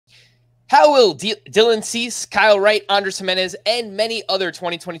How will Dylan Cease, Kyle Wright, Andres Gimenez, and many other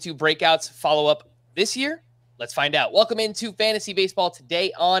 2022 breakouts follow up this year? Let's find out. Welcome into Fantasy Baseball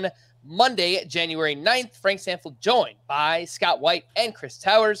today on Monday, January 9th. Frank Stampfl joined by Scott White and Chris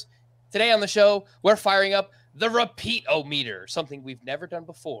Towers. Today on the show, we're firing up the repeat-o-meter, something we've never done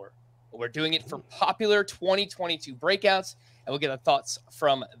before. But we're doing it for popular 2022 breakouts, and we'll get the thoughts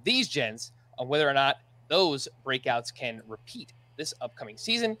from these gens on whether or not those breakouts can repeat this upcoming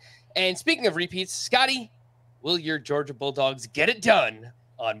season. And speaking of repeats, Scotty, will your Georgia Bulldogs get it done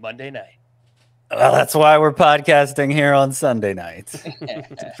on Monday night? Well, that's why we're podcasting here on Sunday night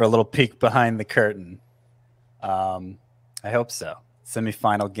for a little peek behind the curtain. I hope so.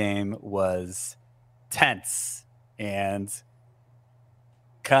 Semifinal game was tense and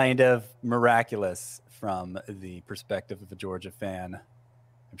kind of miraculous from the perspective of a Georgia fan.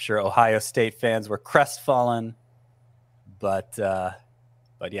 I'm sure Ohio State fans were crestfallen, but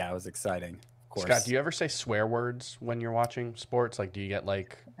yeah, it was exciting. Of course. Scott, do you ever say swear words when you're watching sports? Like, do you get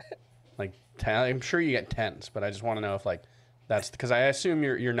like 10? I'm sure you get tens, but I just want to know if that's because I assume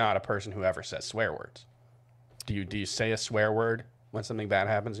you're not a person who ever says swear words. Do you say a swear word when something bad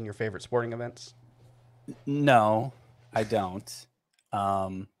happens in your favorite sporting events? No, I don't.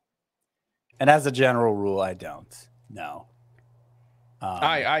 And as a general rule, I don't. No.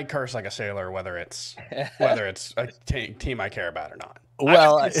 I curse like a sailor, whether it's a team I care about or not.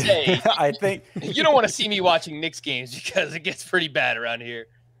 Well, I think you don't want to see me watching Knicks games because it gets pretty bad around here.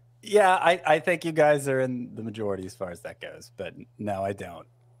 Yeah, I think you guys are in the majority as far as that goes, but no, I don't.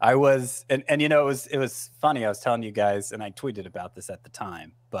 I was, and you know, it was funny. I was telling you guys, and I tweeted about this at the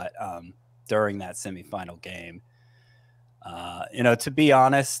time, but during that semifinal game, to be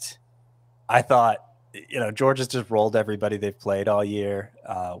honest, I thought, Georgia's just rolled everybody they've played all year.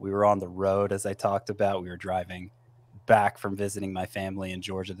 We were on the road, as I talked about. We were driving back from visiting my family in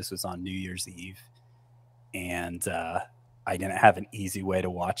Georgia. This was on New Year's Eve, and I didn't have an easy way to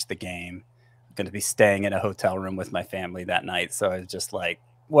watch the game. I'm going to be staying in a hotel room with my family that night, so I was just like,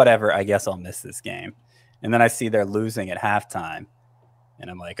 whatever, I guess I'll miss this game. And then I see they're losing at halftime, and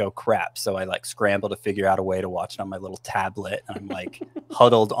I'm like, oh, crap. So I scramble to figure out a way to watch it on my little tablet. And I'm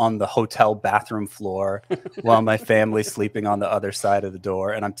huddled on the hotel bathroom floor while my family's sleeping on the other side of the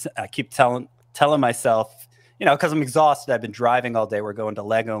door. And I keep telling myself, because I'm exhausted. I've been driving all day. We're going to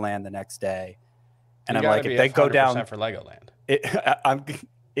Legoland the next day. And I'm like, if they go down for Legoland,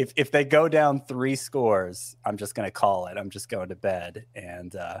 if they go down 3 scores, I'm just going to call it. I'm just going to bed.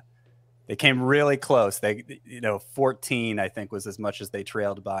 And they came really close. 14, I think, was as much as they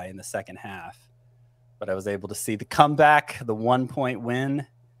trailed by in the second half. But I was able to see the comeback, the 1-point win,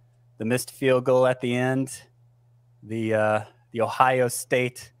 the missed field goal at the end, the Ohio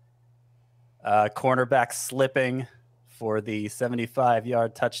State cornerback slipping for the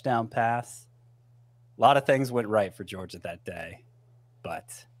 75-yard touchdown pass. A lot of things went right for Georgia that day.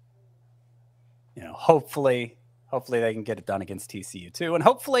 But, hopefully they can get it done against TCU too. And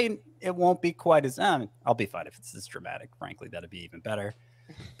hopefully it won't be quite as, I'll be fine if it's this dramatic. Frankly, that'd be even better.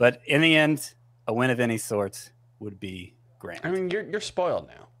 But in the end, a win of any sort would be great. I mean, you're spoiled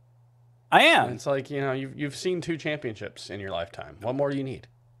now. I am. And it's like, you've seen 2 championships in your lifetime. What more do you need?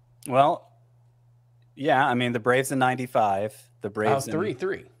 Well, yeah, I mean, the Braves in 95, the Braves in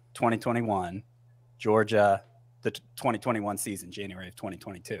 2021, Georgia, the 2021 season, January of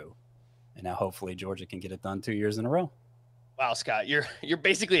 2022. And now hopefully Georgia can get it done 2 years in a row. Wow, Scott, you're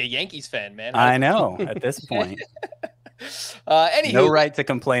basically a Yankees fan, man. I know at this point. Anywho, no right to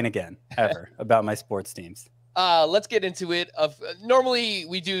complain again ever about my sports teams. Let's get into it. Normally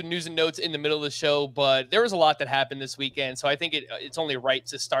we do news and notes in the middle of the show, but there was a lot that happened this weekend, so I think it's only right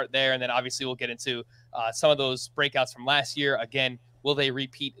to start there, and then obviously we'll get into some of those breakouts from last year. Again, will they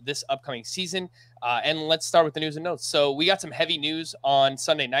repeat this upcoming season? And let's start with the news and notes. So we got some heavy news on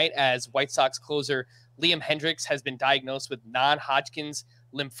Sunday night as White Sox closer Liam Hendriks has been diagnosed with non-Hodgkin's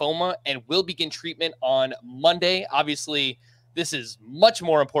lymphoma and will begin treatment on Monday. Obviously, this is much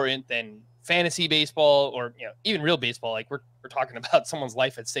more important than fantasy baseball or even real baseball. Like we're talking about someone's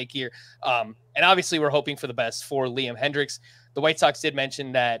life at stake here. And obviously, we're hoping for the best for Liam Hendriks. The White Sox did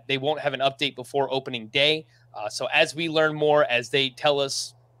mention that they won't have an update before opening day. So as we learn more, as they tell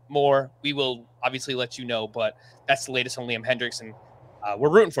us more, we will obviously let you know. But that's the latest on Liam Hendriks, and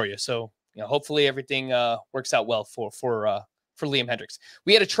we're rooting for you. So hopefully everything works out well for Liam Hendriks.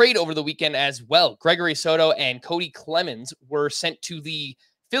 We had a trade over the weekend as well. Gregory Soto and Cody Clemens were sent to the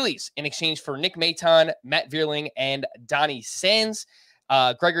Phillies in exchange for Nick Maton, Matt Vierling, and Donnie Sands.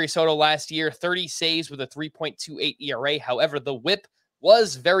 Gregory Soto last year, 30 saves with a 3.28 ERA. However, the whip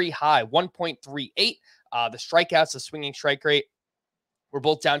was very high, 1.38. The strikeouts, the swinging strike rate, were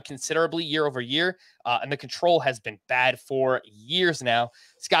both down considerably year over year, and the control has been bad for years now.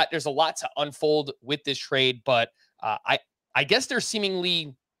 Scott, there's a lot to unfold with this trade, but I guess there's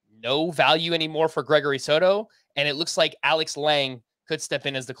seemingly no value anymore for Gregory Soto, and it looks like Alex Lang could step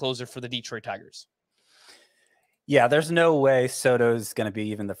in as the closer for the Detroit Tigers. Yeah, there's no way Soto's going to be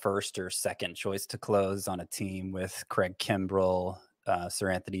even the first or second choice to close on a team with Craig Kimbrell, Sir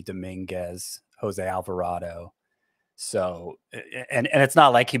Anthony Dominguez, Jose Alvarado. So, and it's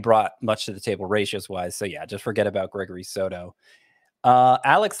not like he brought much to the table ratios wise. So yeah, just forget about Gregory Soto.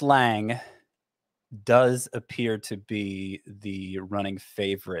 Alex Lang does appear to be the running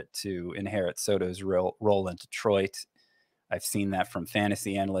favorite to inherit Soto's role in Detroit. I've seen that from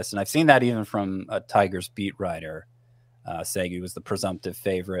fantasy analysts, and I've seen that even from a Tigers beat writer saying he was the presumptive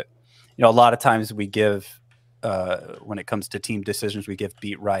favorite. You know, a lot of times we give, when it comes to team decisions, we give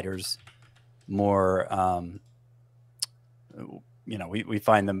beat writers more, you know, we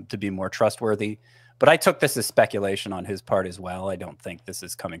find them to be more trustworthy. But I took this as speculation on his part as well. I don't think this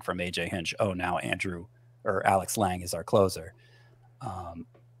is coming from AJ Hinch. Oh, now Alex Lang is our closer.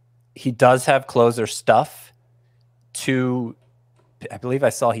 He does have closer stuff. I believe I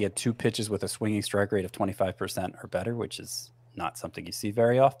saw he had 2 pitches with a swinging strike rate of 25% or better, which is not something you see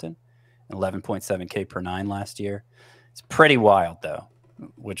very often. 11.7 K per 9 last year. It's pretty wild, though,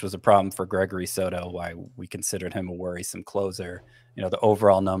 which was a problem for Gregory Soto, why we considered him a worrisome closer. You know, the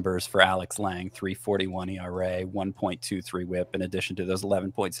overall numbers for Alex Lang, 3.41 ERA, 1.23 whip, in addition to those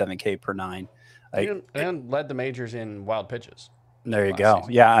 11.7 K per 9. And led the majors in wild pitches. There you go.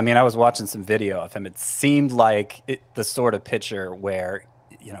 Season. Yeah, I mean, I was watching some video of him. It seemed like the sort of pitcher where,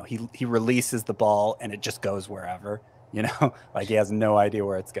 you know, he releases the ball and it just goes wherever, you know, like he has no idea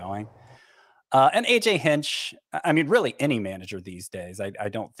where it's going. And AJ Hinch, I mean, really any manager these days, I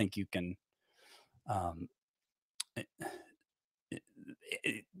don't think you can.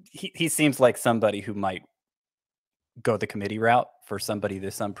 He seems like somebody who might go the committee route for somebody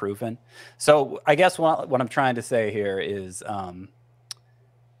this unproven. So I guess what I'm trying to say here is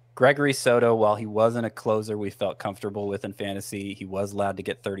Gregory Soto, while he wasn't a closer we felt comfortable with in fantasy, he was allowed to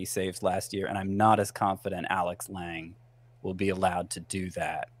get 30 saves last year, and I'm not as confident Alex Lang will be allowed to do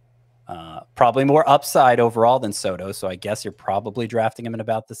that. Probably more upside overall than Soto, so I guess you're probably drafting him in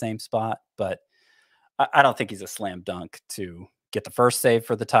about the same spot, but I don't think he's a slam dunk to get the first save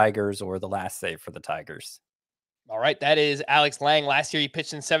for the Tigers or the last save for the Tigers. All right, that is Alex Lang. Last year, he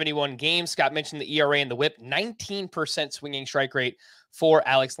pitched in 71 games. Scott mentioned the ERA and the whip, 19% swinging strike rate for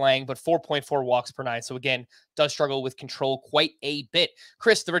Alex Lang, but 4.4 walks per 9. So again, does struggle with control quite a bit.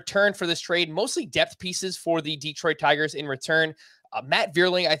 Chris, the return for this trade, mostly depth pieces for the Detroit Tigers in return. Matt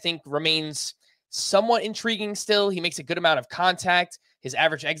Vierling, I think, remains somewhat intriguing still. He makes a good amount of contact. His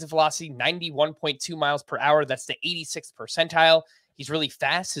average exit velocity, 91.2 miles per hour. That's the 86th percentile. He's really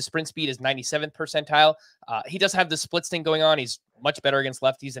fast. His sprint speed is 97th percentile. He does have the splits thing going on. He's much better against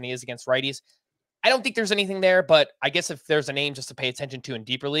lefties than he is against righties. I don't think there's anything there, but I guess if there's a name just to pay attention to in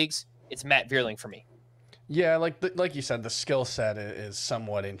deeper leagues, it's Matt Vierling for me. Yeah, like you said, the skill set is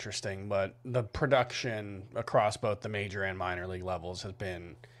somewhat interesting, but the production across both the major and minor league levels has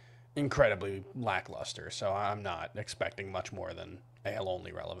been incredibly lackluster. So I'm not expecting much more than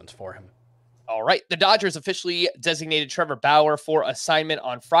AL-only relevance for him. All right. The Dodgers officially designated Trevor Bauer for assignment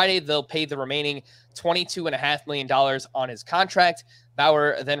on Friday. They'll pay the remaining $22.5 million on his contract.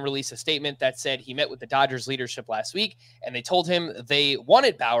 Bauer then released a statement that said he met with the Dodgers leadership last week, and they told him they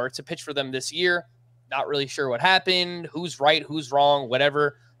wanted Bauer to pitch for them this year. Not really sure what happened, who's right, who's wrong,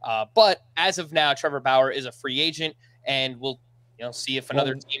 whatever. But as of now, Trevor Bauer is a free agent, and we'll see if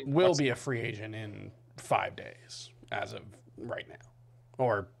another team will be a free agent in 5 days as of right now.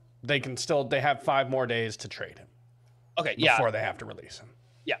 Or they have 5 more days to trade him. Okay, yeah. Before they have to release him.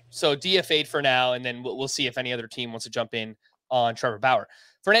 Yeah, so DFA'd for now, and then we'll see if any other team wants to jump in on Trevor Bauer.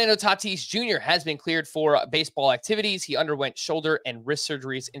 Fernando Tatis Jr. has been cleared for baseball activities. He underwent shoulder and wrist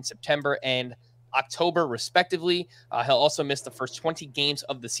surgeries in September and October, respectively. He'll also miss the first 20 games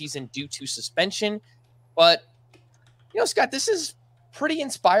of the season due to suspension. But, Scott, this is pretty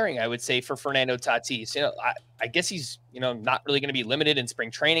inspiring, I would say, for Fernando Tatis. I guess he's, not really going to be limited in spring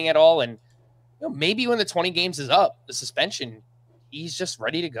training at all. And, maybe when the 20 games is up, the suspension, he's just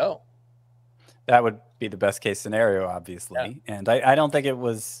ready to go. That would be the best case scenario, obviously. Yeah. And I don't think it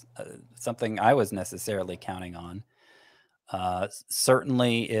was something I was necessarily counting on.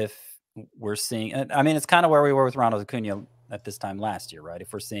 Certainly if we're seeing, I mean, it's kind of where we were with Ronald Acuna at this time last year, right?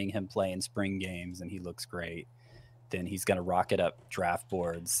 If we're seeing him play in spring games and he looks great, then he's going to rocket up draft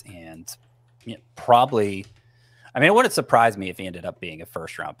boards and probably, I mean, it wouldn't surprise me if he ended up being a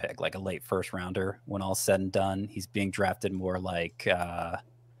first-round pick, like a late first-rounder when all's said and done. He's being drafted more like,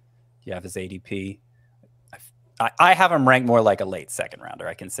 you have his ADP. I have him ranked more like a late second-rounder.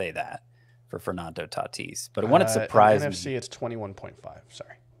 I can say that for Fernando Tatis. But it wouldn't surprise me. NFC, it's 21.5.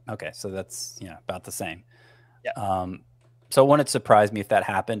 Sorry. Okay, so that's about the same. Yeah. So it wouldn't surprise me if that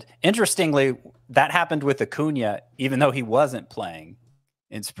happened. Interestingly, that happened with Acuna, even though he wasn't playing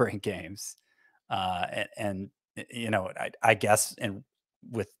in spring games. And I guess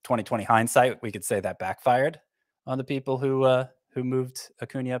with 2020 hindsight, we could say that backfired on the people who moved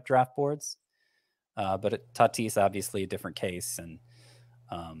Acuna up draft boards. But Tatis, obviously a different case, and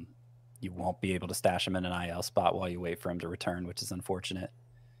you won't be able to stash him in an IL spot while you wait for him to return, which is unfortunate.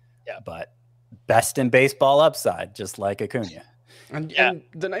 Yeah, but best in baseball upside, just like Acuna. And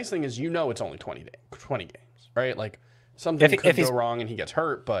the nice thing is, it's only 20 games, right? Like something could go wrong and he gets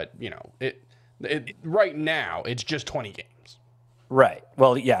hurt, but it right now it's just 20 games. Right.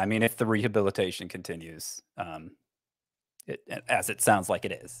 Well, yeah. I mean, if the rehabilitation continues, as it sounds like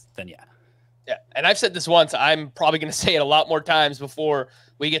it is, then yeah. Yeah, and I've said this once. I'm probably going to say it a lot more times before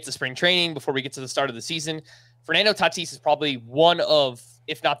we get to spring training, before we get to the start of the season. Fernando Tatis is probably one of,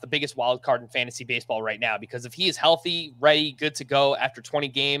 if not the biggest wild card in fantasy baseball right now, because if he is healthy, ready, good to go after 20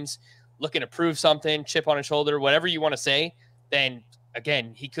 games, looking to prove something, chip on his shoulder, whatever you want to say, then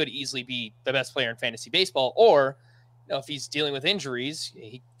again, he could easily be the best player in fantasy baseball. Or if he's dealing with injuries,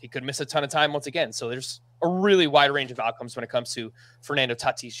 he could miss a ton of time once again. So there's a really wide range of outcomes when it comes to Fernando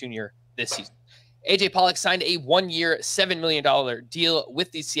Tatis Jr. this season. AJ Pollock signed a 1-year, $7 million deal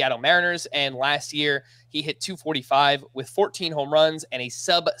with the Seattle Mariners, and last year he hit .245 with 14 home runs and a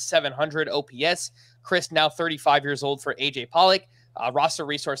sub-700 OPS. Chris, now 35 years old for AJ Pollock. Roster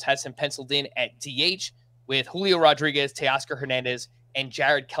Resource has him penciled in at DH with Julio Rodriguez, Teoscar Hernandez, and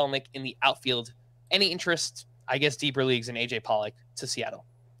Jared Kelenic in the outfield. Any interest, I guess, deeper leagues in AJ Pollock to Seattle?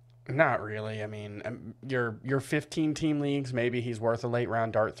 Not really. I mean, your 15-team leagues, maybe he's worth a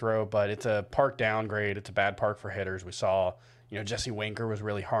late-round dart throw, but it's a park downgrade. It's a bad park for hitters. We saw, Jesse Winker was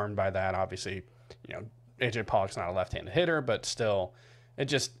really harmed by that. Obviously, AJ Pollock's not a left-handed hitter, but still,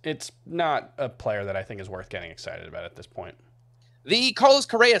 it's not a player that I think is worth getting excited about at this point. The Carlos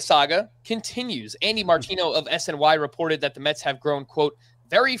Correa saga continues. Andy Martino of SNY reported that the Mets have grown, quote,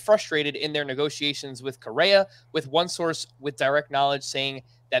 very frustrated in their negotiations with Correa, with one source with direct knowledge saying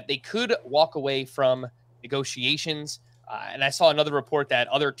that they could walk away from negotiations. And I saw another report that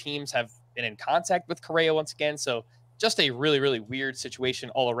other teams have been in contact with Correa once again. So just a really, really weird situation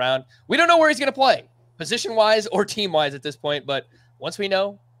all around. We don't know where he's going to play, position-wise or team-wise at this point. But once we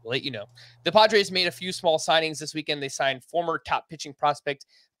know, we'll let you know. The Padres made a few small signings this weekend. They signed former top pitching prospect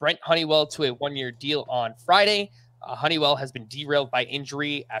Brent Honeywell to a 1-year deal on Friday. Honeywell has been derailed by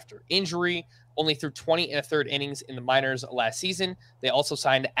injury after injury, only threw 20 1/3 innings in the minors last season. They also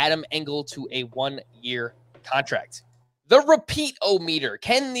signed Adam Engel to a 1-year contract. The repeat-o-meter.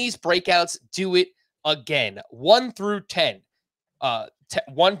 Can these breakouts do it again? 1 through 10.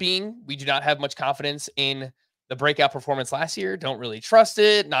 1 being we do not have much confidence in the breakout performance last year. Don't really trust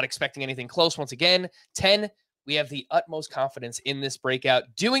it. Not expecting anything close once again. 10, we have the utmost confidence in this breakout.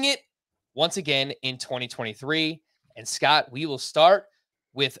 Doing it once again in 2023. And Scott, we will start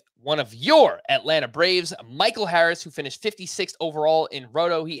with one of your Atlanta Braves, Michael Harris, who finished 56th overall in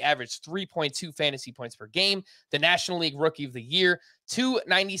Roto. He averaged 3.2 fantasy points per game, the National League Rookie of the Year,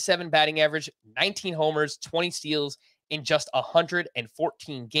 .297 batting average, 19 homers, 20 steals in just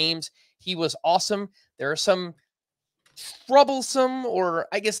 114 games. He was awesome. There are some troublesome or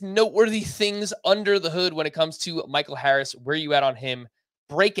I guess noteworthy things under the hood when it comes to Michael Harris. Where are you at on him?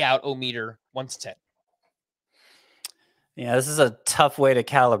 Breakout-o-meter 1 to 10. Yeah, this is a tough way to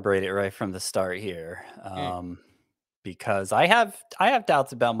calibrate it right from the start here, because I have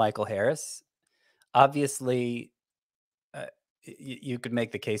doubts about Michael Harris. Obviously, you could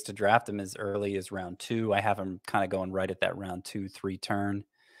make the case to draft him as early as round 2. I have him kind of going right at that round 2-3 turn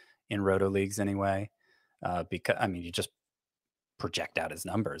in Roto leagues anyway, because you just project out his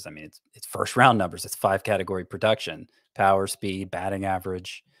numbers. It's first round numbers. It's 5-category production, power, speed, batting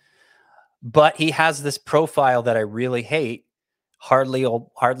average. But he has this profile that I really hate. Hardly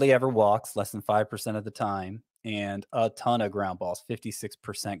ever walks, less than 5% of the time, and a ton of ground balls,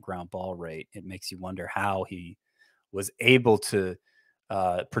 56% ground ball rate. It makes you wonder how he was able to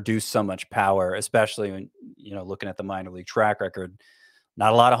produce so much power, especially when, looking at the minor league track record.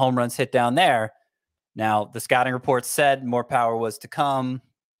 Not a lot of home runs hit down there. Now, the scouting report said more power was to come,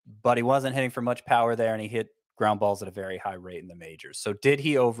 but he wasn't hitting for much power there, and he hit ground balls at a very high rate in the majors. So did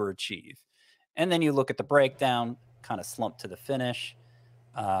he overachieve? And then you look at the breakdown, kind of slumped to the finish.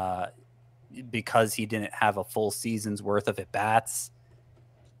 because he didn't have a full season's worth of at bats,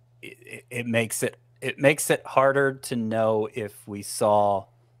 it makes it harder to know if we saw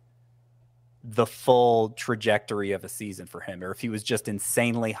the full trajectory of a season for him, or if he was just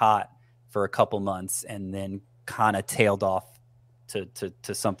insanely hot for a couple months and then kind of tailed off to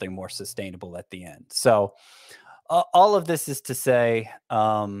something more sustainable at the end. So all of this is to say,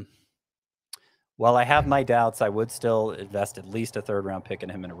 while I have my doubts, I would still invest at least a third-round pick in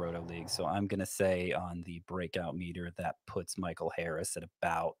him in a roto league. So I'm going to say on the breakout meter that puts Michael Harris at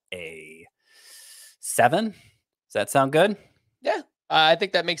about a 7. Does that sound good? Yeah, I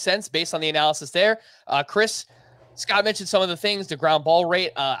think that makes sense based on the analysis there. Chris, Scott mentioned some of the things, the ground ball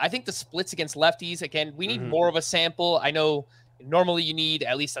rate. I think the splits against lefties, again, we need more of a sample. I know normally you need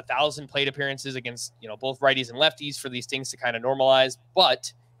at least 1,000 plate appearances against, both righties and lefties for these things to kind of normalize.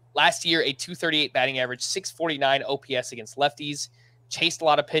 But last year, a 238 batting average, 649 OPS against lefties, chased a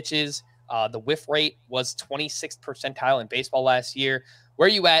lot of pitches. The whiff rate was 26th percentile in baseball last year. Where are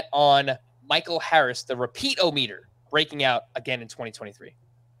you at on Michael Harris, the repeat-o-meter, breaking out again in 2023?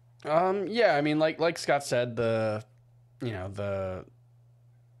 Yeah, I mean, like Scott said, the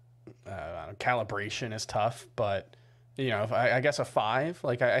calibration is tough, but I guess a 5.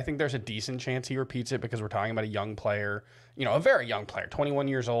 Like, I think there's a decent chance he repeats it because we're talking about a young player, a very young player, 21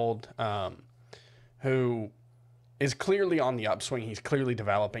 years old, who is clearly on the upswing. He's clearly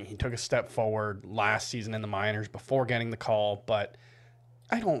developing. He took a step forward last season in the minors before getting the call, but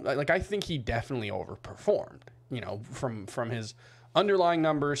I think he definitely overperformed, from his underlying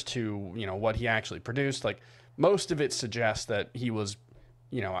numbers to, what he actually produced. Like, most of it suggests that he was,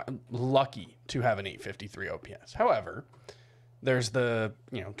 lucky to have an 853 OPS. However, there's the,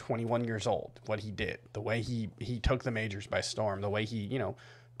 21 years old, what he did, the way he took the majors by storm, the way he,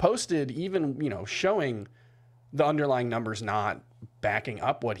 posted, even, showing the underlying numbers not backing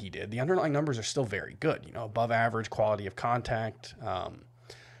up what he did. The underlying numbers are still very good, above average quality of contact,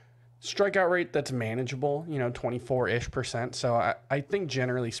 strikeout rate that's manageable, 24-ish%. So I think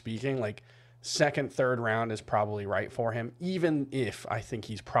generally speaking, like, second, third round is probably right for him, even if I think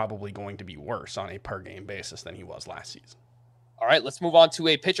he's probably going to be worse on a per game basis than he was last season. All right, let's move on to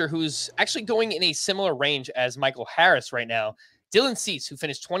a pitcher who's actually going in a similar range as Michael Harris right now. Dylan Cease, who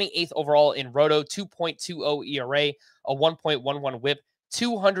finished 28th overall in Roto, 2.20 ERA, a 1.11 whip,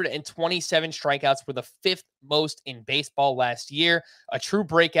 227 strikeouts, were the 5th most in baseball last year. A true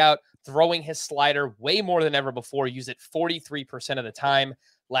breakout, throwing his slider way more than ever before, used it 43% of the time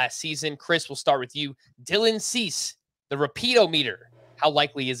last season. Chris, we'll start with you. Dylan Cease, the repeat-o-meter. How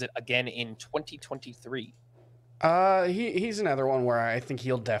likely is it again in 2023? He's another one where I think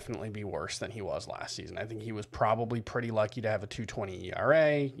he'll definitely be worse than he was last season. I think he was probably pretty lucky to have a 2.20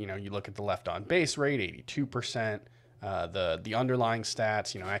 ERA. You look at the left on base rate, 82%. The underlying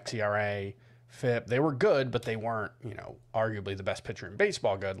stats, xERA, FIP, they were good, but they weren't, arguably the best pitcher in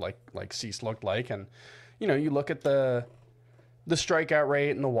baseball good, like Cease looked like. And, you look at the strikeout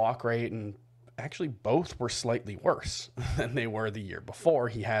rate and the walk rate, and actually both were slightly worse than they were the year before.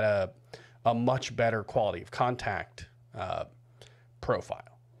 He had a much better quality of contact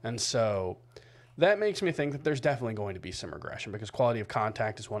profile. And so that makes me think that there's definitely going to be some regression, because quality of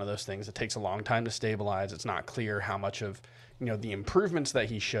contact is one of those things that takes a long time to stabilize. It's not clear how much of, the improvements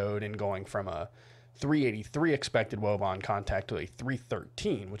that he showed in going from a 383 expected WOBA on contact to a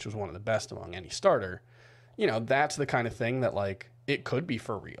 313, which was one of the best among any starter. That's the kind of thing that, like, it could be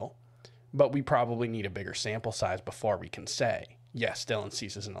for real, but we probably need a bigger sample size before we can say, yes, Dylan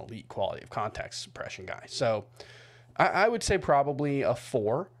Cease is an elite quality of contact suppression guy. So I would say probably a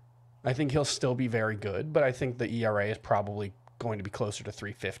 4. I think he'll still be very good, but I think the ERA is probably going to be closer to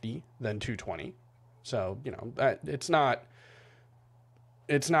 350 than 220. So,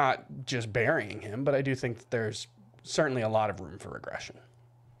 it's not just burying him, but I do think that there's certainly a lot of room for regression.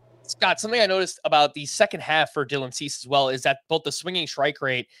 Scott, something I noticed about the second half for Dylan Cease as well is that both the swinging strike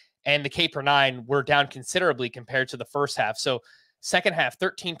rate and the K per 9 were down considerably compared to the first half. So second half,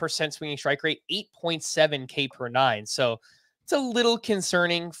 13% swinging strike rate, 8.7 K per 9. So it's a little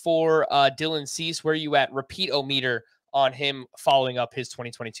concerning for Dylan Cease. Where are you at repeat-o-meter on him following up his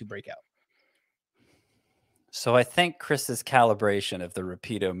 2022 breakout? So I think Chris's calibration of the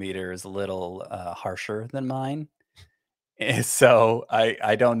repeat-o-meter is a little harsher than mine. So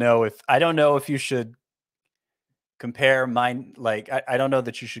I don't know if you should compare mine. Like, I don't know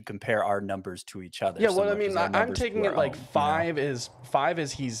that you should compare our numbers to each other. Yeah, well, I mean, I'm taking it like 5 is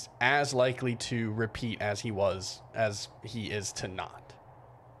he's as likely to repeat as he is to not,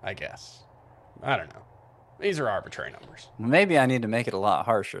 I guess. I don't know. These are arbitrary numbers. Maybe I need to make it a lot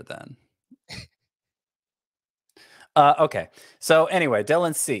harsher then. Okay. So anyway,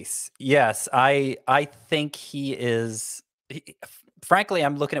 Dylan Cease. Yes, I think he is. Frankly,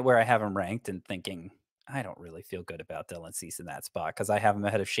 I'm looking at where I have him ranked and thinking I don't really feel good about Dylan Cease in that spot because I have him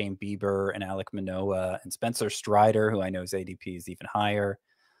ahead of Shane Bieber and Alek Manoah and Spencer Strider, who I know his ADP is even higher.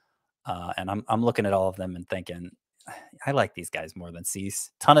 And I'm looking at all of them and thinking I like these guys more than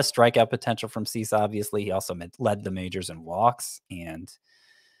Cease. Ton of strikeout potential from Cease. Obviously, he also led the majors in walks, and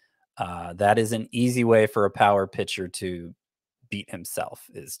that is an easy way for a power pitcher to beat himself,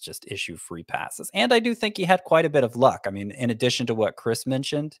 is just issue free passes. And I do think he had quite a bit of luck. I mean, in addition to what Chris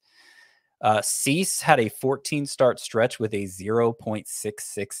mentioned, Cease had a 14 start stretch with a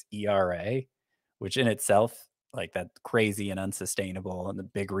 0.66 ERA, which in itself, like, that's crazy and unsustainable, and the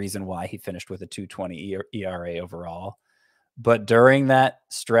big reason why he finished with a 2.20 ERA overall. But during that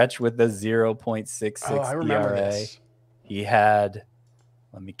stretch with the 0.66 ERA, he had,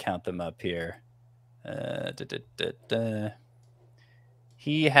 let me count them up here.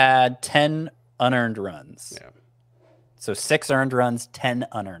 He had 10 unearned runs. Yeah. So 6 earned runs, 10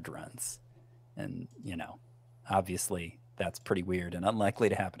 unearned runs. And, you know, obviously that's pretty weird and unlikely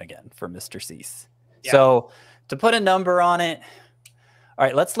to happen again for Mr. Cease. Yeah. So to put a number on it, all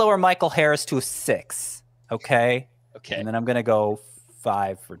right, let's lower Michael Harris to a 6. Okay. Okay. And then I'm going to go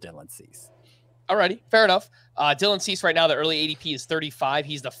 5 for Dylan Cease. Alrighty, fair enough. Dylan Cease right now, the early ADP is 35.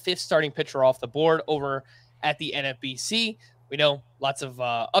 He's the 5th starting pitcher off the board over at the NFBC. We know lots of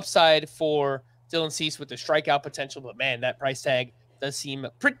upside for Dylan Cease with the strikeout potential, but man, that price tag does seem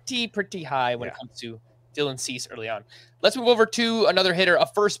pretty high when it comes to Dylan Cease early on. Let's move over to another hitter, a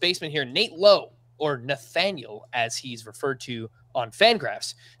first baseman here, Nate Lowe, or Nathaniel, as he's referred to on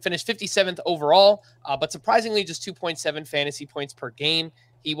Fangraphs. Finished 57th overall, but surprisingly just 2.7 fantasy points per game.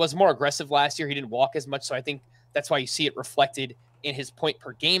 He was more aggressive last year. He didn't walk as much, so I think that's why you see it reflected in his point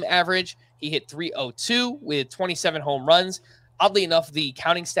per game average. He hit 302 with 27 home runs. Oddly enough, the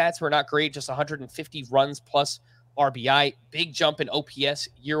counting stats were not great, just 150 runs plus RBI. Big jump in OPS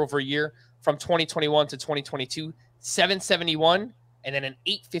year over year from 2021 to 2022, 771, and then an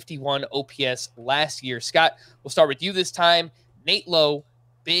 851 OPS last year. Scott, we'll start with you this time. Nate Lowe,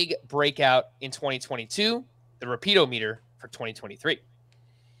 big breakout in 2022, the repeatometer for 2023.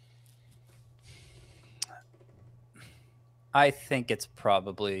 I think it's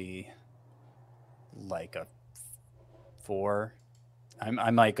probably like a 4.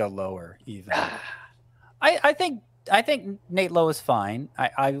 I might go lower even. I think Nate Lowe is fine.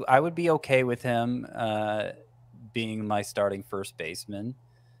 I would be okay with him being my starting first baseman,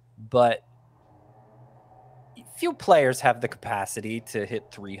 but few players have the capacity to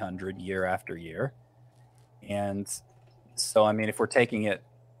hit 300 year after year. And so, I mean, if we're taking it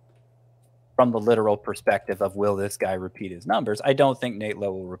from the literal perspective of will this guy repeat his numbers, I don't think Nate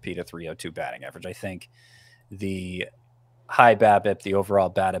Lowe will repeat a 302 batting average. I think the high BABIP, the overall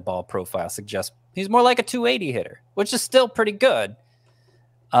batted ball profile suggests he's more like a 280 hitter, which is still pretty good.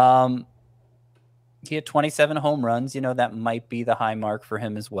 He had 27 home runs. You know, that might be the high mark for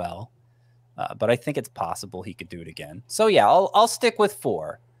him as well. But I think it's possible he could do it again. So yeah, I'll stick with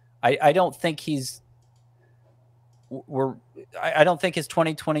 4. I don't think he's I don't think his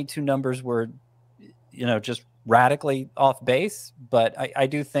 2022 numbers were, you know, just radically off base, but I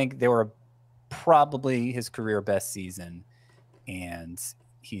do think they were probably his career best season, and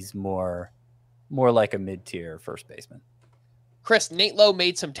he's more like a mid-tier first baseman. Chris, Nate Lowe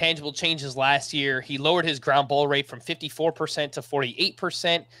made some tangible changes last year. He lowered his ground ball rate from 54% to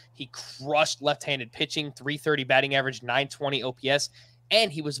 48%. He crushed left-handed pitching, 330 batting average, 920 OPS,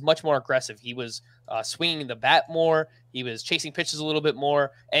 and he was much more aggressive. He was swinging the bat more. He was chasing pitches a little bit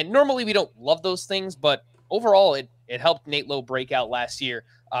more. And normally we don't love those things, but overall it helped Nate Lowe break out last year.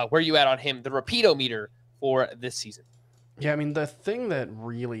 Where are you at on him, the repeatometer for this season? Yeah, I mean, the thing that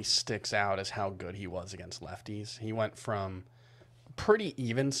really sticks out is how good he was against lefties. He went from pretty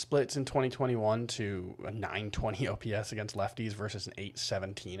even splits in 2021 to a 920 OPS against lefties versus an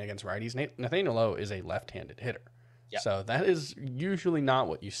 817 against righties. Nathaniel Lowe is a left-handed hitter. Yep. So that is usually not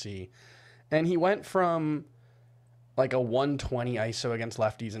what you see. And he went from like a 120 ISO against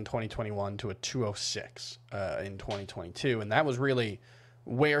lefties in 2021 to a 206 in 2022. And that was really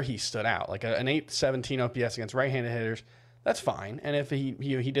where he stood out. Like an 817 OPS against right-handed hitters, that's fine. And if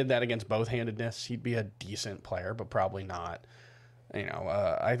he did that against both-handedness, he'd be a decent player, but probably not. You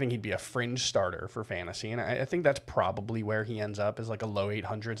know, I think he'd be a fringe starter for fantasy, and I think that's probably where he ends up, is like a low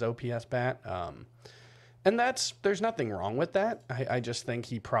 800s OPS bat. And there's nothing wrong with that. I just think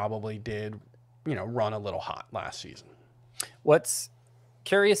he probably did, you know, run a little hot last season. What's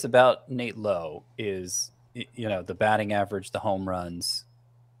curious about Nate Lowe is, you know, the batting average, the home runs.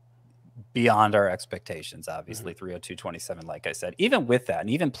 beyond our expectations, obviously. 302.27, like I said. Even with that, and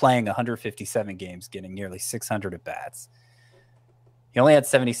even playing 157 games, getting nearly 600 at bats, he only had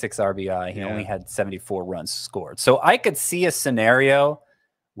 76 RBI. He only had 74 runs scored. So I could see a scenario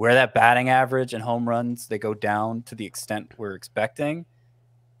where that batting average and home runs, they go down to the extent we're expecting.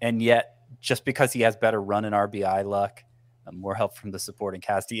 And yet, just because he has better run and RBI luck, more help from the supporting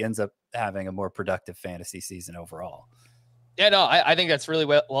cast, he ends up having a more productive fantasy season overall. Yeah, no, I think that's really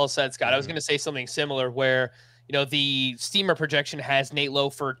well said, Scott. I was going to say something similar where, you know, the Steamer projection has Nate Lowe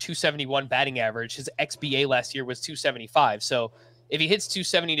for 271 batting average. His XBA last year was 275. So if he hits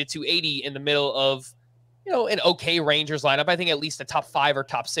 270 to 280 in the middle of, you know, an okay Rangers lineup, I think at least a top 5 or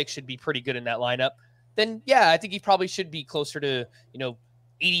top 6 should be pretty good in that lineup. Then, yeah, I think he probably should be closer to, you know,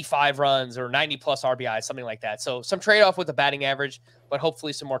 85 runs or 90 plus RBI, something like that. So some trade-off with the batting average, but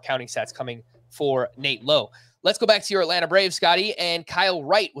hopefully some more counting stats coming for Nate Lowe. Let's go back to your Atlanta Braves, Scotty. And Kyle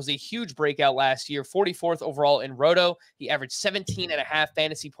Wright was a huge breakout last year, 44th overall in Roto. He averaged 17.5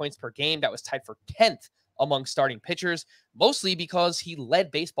 fantasy points per game. That was tied for 10th among starting pitchers, mostly because he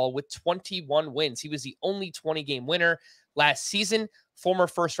led baseball with 21 wins. He was the only 20-game winner last season. Former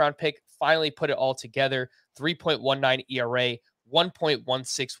first-round pick finally put it all together. 3.19 ERA,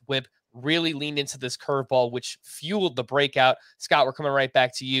 1.16 whip, really leaned into this curveball, which fueled the breakout. Scott, we're coming right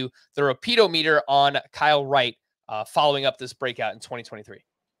back to you. The Rapido meter on Kyle Wright following up this breakout in 2023.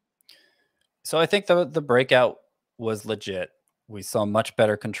 So I think the breakout was legit. We saw much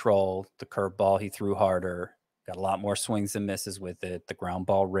better control. The curveball, he threw harder, got a lot more swings and misses with it. The ground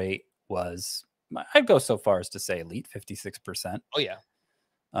ball rate was, I'd go so far as to say, elite, 56%. Oh, yeah.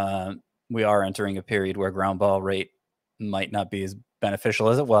 We are entering a period where ground ball rate might not be as beneficial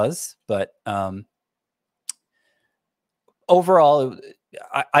as it was, but overall,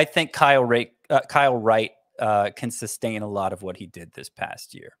 I think Kyle Wright can sustain a lot of what he did this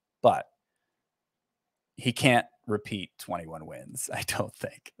past year, but he can't repeat 21 wins. I don't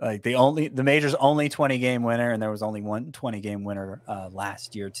think. Like the major's only 20-game winner, and there was only one 20-game winner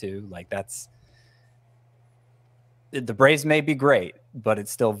last year too. Like the Braves may be great, but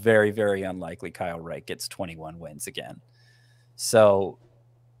it's still very, very unlikely Kyle Wright gets 21 wins again. So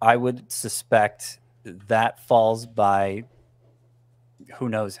I would suspect that falls by who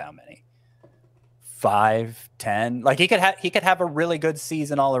knows how many, 5, 10. Like he could have a really good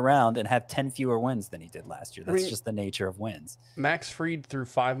season all around and have 10 fewer wins than he did last year. That's just the nature of wins. Max Fried threw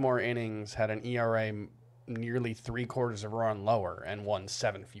 5 more innings, had an ERA nearly 3/4 of a run lower, and won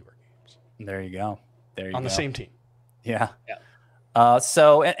 7 fewer games. There you go. On the same team. Yeah.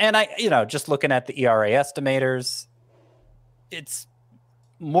 So I, just looking at the ERA estimators, it's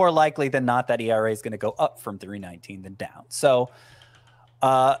more likely than not that ERA is going to go up from 3.19 than down. So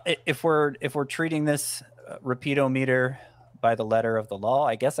if we're treating this Rapido meter by the letter of the law,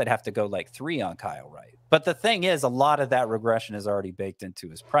 I guess I'd have to go like 3 on Kyle Wright. But the thing is, a lot of that regression is already baked into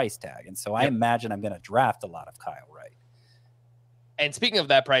his price tag. And so I imagine I'm going to draft a lot of Kyle Wright. And speaking of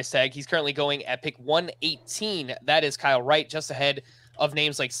that price tag, he's currently going at pick 118. That is Kyle Wright, just ahead of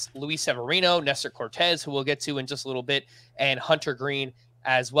names like Luis Severino, Nestor Cortes, who we'll get to in just a little bit, and Hunter Green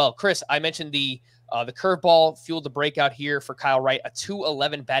as well. Chris, I mentioned the curveball fueled the breakout here for Kyle Wright, a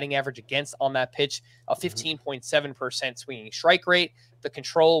 211 batting average against on that pitch, a 15.7% swinging strike rate. The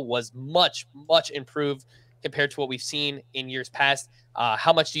control was much, much improved compared to what we've seen in years past.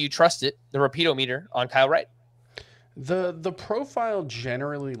 How much do you trust it, the Rapido meter on Kyle Wright? The profile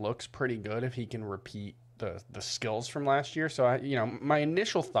generally looks pretty good if he can repeat the skills from last year. So my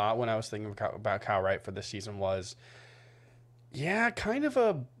initial thought when I was thinking about Kyle Wright for this season was, kind of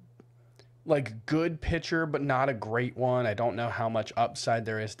a good pitcher, but not a great one. I don't know how much upside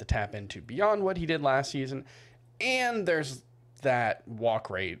there is to tap into beyond what he did last season. And there's that walk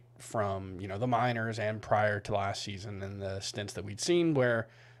rate from, the minors and prior to last season and the stints that we'd seen, where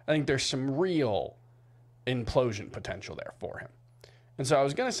I think there's some real implosion potential there for him. And so I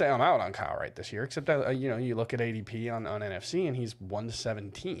was going to say I'm out on Kyle Wright this year, except that, you look at ADP on NFC and he's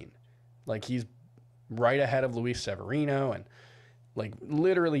 1-17. Like he's right ahead of Luis Severino and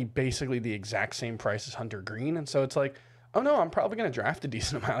literally basically the exact same price as Hunter Green. And so it's like, oh no, I'm probably going to draft a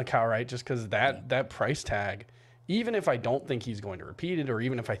decent amount of Kyle Wright just because that price tag, even if I don't think he's going to repeat it, or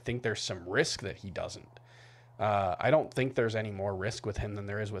even if I think there's some risk that he doesn't, I don't think there's any more risk with him than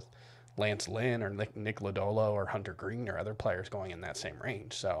there is with Lance Lynn or Nick Lodolo or Hunter Green or other players going in that same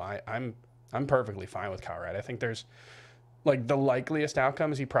range. So I'm perfectly fine with Kyle Wright. I think there's the likeliest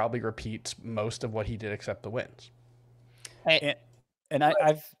outcome is he probably repeats most of what he did except the wins. And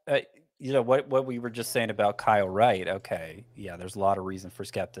I've you know, what we were just saying about Kyle Wright. Okay, yeah, there's a lot of reason for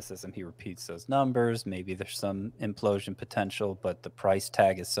skepticism. He repeats those numbers. Maybe there's some implosion potential, but the price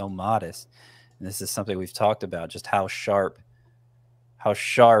tag is so modest. And this is something we've talked about, just how sharp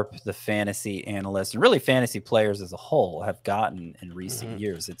the fantasy analysts and really fantasy players as a whole have gotten in recent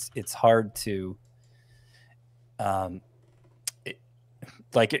years. It's hard to, you're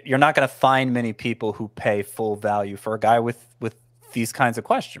not going to find many people who pay full value for a guy with these kinds of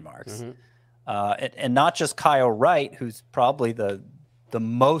question marks. And not just Kyle Wright, who's probably the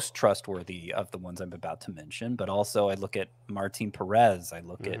most trustworthy of the ones I'm about to mention, but also I look at Martin Perez, I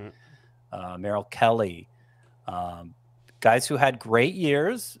look at Merrill Kelly, guys who had great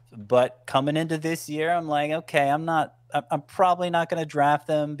years, but coming into this year, I'm like, okay, I'm probably not going to draft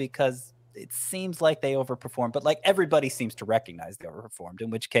them because it seems like they overperformed, but like everybody seems to recognize they overperformed, in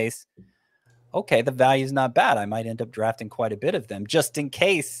which case, okay, the value's not bad. I might end up drafting quite a bit of them just in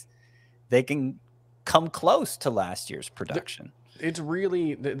case they can come close to last year's production. It's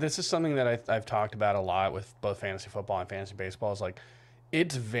really, this is something that I've talked about a lot with both fantasy football and fantasy baseball, is like,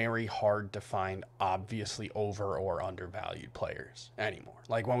 it's very hard to find obviously over or undervalued players anymore.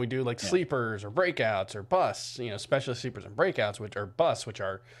 Like when we do like sleepers or breakouts or busts, you know, especially sleepers and breakouts, which are busts, which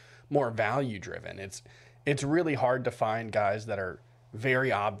are more value driven. It's really hard to find guys that are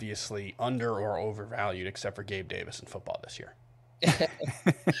very obviously under or overvalued, except for Gabe Davis in football this year.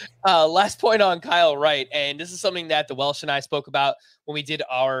 Last point on Kyle Wright, and this is something that the Welsh and I spoke about when we did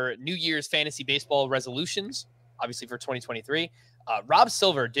our New Year's fantasy baseball resolutions, obviously for 2023. Rob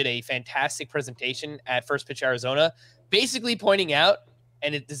Silver did a fantastic presentation at First Pitch Arizona, basically pointing out,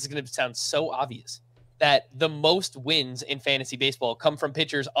 and this is going to sound so obvious, that the most wins in fantasy baseball come from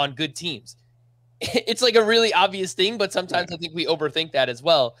pitchers on good teams. It's like a really obvious thing, but sometimes I think we overthink that as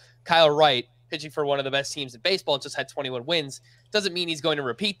well. Kyle Wright, pitching for one of the best teams in baseball, just had 21 wins. Doesn't mean he's going to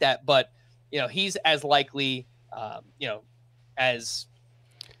repeat that, but he's as likely, as.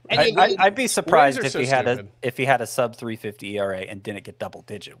 I'd be surprised if he had a sub 350 ERA and didn't get double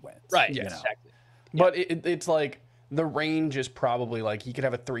digit wins. Right. Yes, exactly. But it's like the range is probably like he could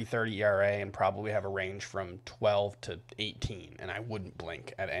have a 3.30 ERA and probably have a range from 12 to 18, and I wouldn't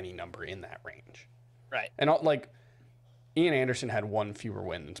blink at any number in that range. Right. And like Ian Anderson had one fewer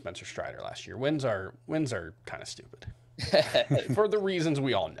win than Spencer Strider last year. Wins are kind of stupid for the reasons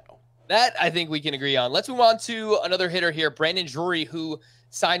we all know. That I think we can agree on. Let's move on to another hitter here, Brandon Drury, who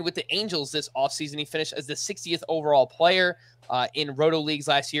signed with the Angels this offseason. He finished as the 60th overall player in Roto Leagues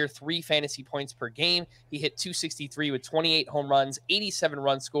last year, 3 fantasy points per game. He hit .263 with 28 home runs, 87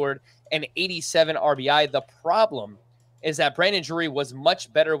 runs scored, and 87 RBI. The problem is that Brandon Drury was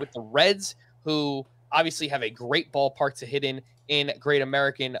much better with the Reds, who obviously have a great ballpark to hit in Great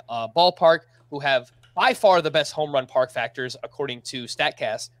American Ballpark, who have by far the best home run park factors according to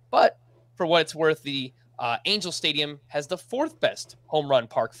StatCast. But for what it's worth, the Angel Stadium has the 4th best home run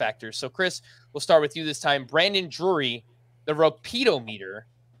park factors. So, Chris, we'll start with you this time. Brandon Drury, the Rapido meter,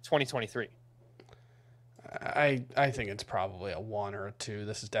 2023. I think it's probably a 1 or a 2.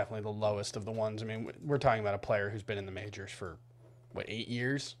 This is definitely the lowest of the ones. I mean, we're talking about a player who's been in the majors for, 8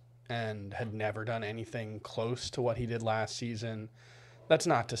 years and had never done anything close to what he did last season. That's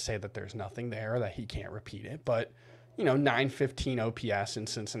not to say that there's nothing there, that he can't repeat it, but 915 OPS in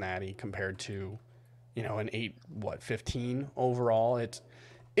Cincinnati compared to, an 15 overall.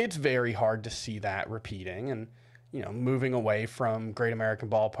 It's very hard to see that repeating. And, moving away from Great American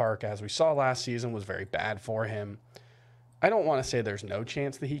Ballpark, as we saw last season, was very bad for him. I don't want to say there's no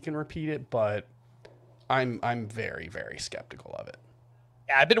chance that he can repeat it, but I'm very, very skeptical of it.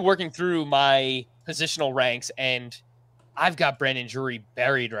 Yeah, I've been working through my positional ranks, and I've got Brandon Drury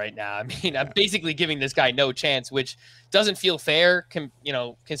buried right now. I mean, I'm basically giving this guy no chance, which doesn't feel fair,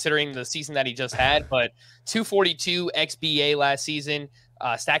 considering the season that he just had. But 242 xBA last season.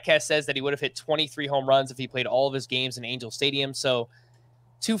 StatCast says that he would have hit 23 home runs if he played all of his games in Angel Stadium. So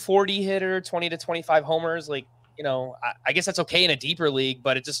 240 hitter, 20 to 25 homers. I guess that's okay in a deeper league,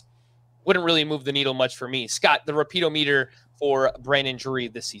 but it just wouldn't really move the needle much for me. Scott, the Rapido meter for Brandon Drury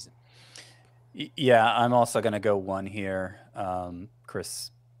this season. Yeah, I'm also going to go 1 here.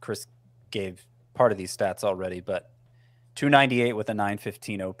 Chris gave part of these stats already, but 298 with a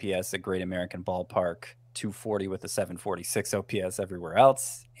 915 OPS at Great American Ballpark, 240 with a 746 OPS everywhere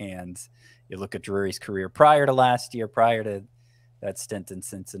else. And you look at Drury's career prior to last year, prior to that stint in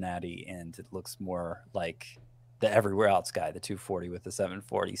Cincinnati, and it looks more like the everywhere else guy, the 240 with the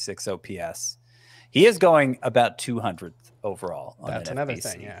 746 OPS. He is going about 200th overall. That's another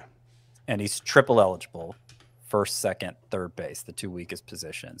thing, yeah. And he's triple eligible, first, second, third base, the 2 weakest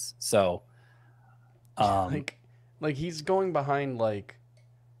positions. So, like he's going behind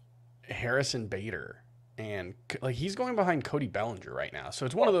Harrison Bader, and like he's going behind Cody Bellinger right now. So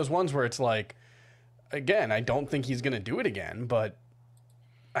it's one of those ones where it's like, again, I don't think he's going to do it again, but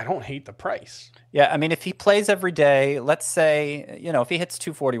I don't hate the price. Yeah, I mean, if he plays every day, let's say, if he hits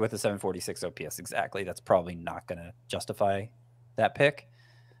 240 with a 746 OPS exactly, that's probably not going to justify that pick.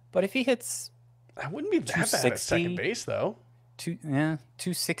 But if he hits, I wouldn't be that bad at second base though.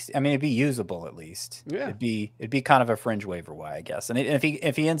 260. I mean, it'd be usable at least. Yeah, it'd be kind of a fringe waiver wire, I guess. And if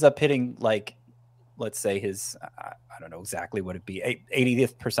he ends up hitting, like, let's say his, I don't know exactly what it'd be,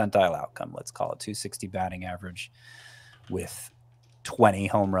 80th percentile outcome, let's call it 260 batting average with 20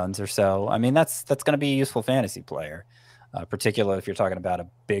 home runs or so. I mean, that's going to be a useful fantasy player, particularly if you're talking about a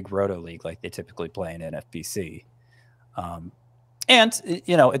big roto league like they typically play in NFBC. And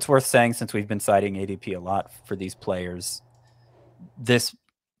it's worth saying, since we've been citing ADP a lot for these players,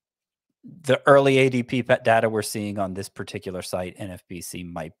 the early ADP data we're seeing on this particular site,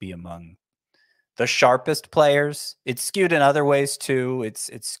 NFBC, might be among the sharpest players. It's skewed in other ways too.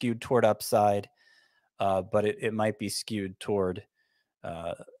 It's skewed toward upside, but it might be skewed toward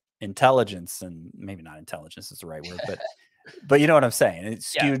intelligence, and maybe not intelligence is the right word, but you know what I'm saying. It's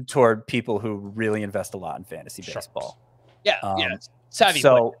skewed toward people who really invest a lot in fantasy baseball. Savvy.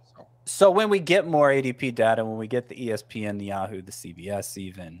 So when we get more ADP data, when we get the ESPN, the Yahoo, the CBS,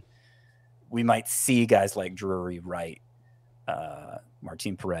 even, we might see guys like Drury, Wright,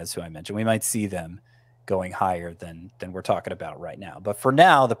 Martin Perez, who I mentioned. We might see them going higher than we're talking about right now. But for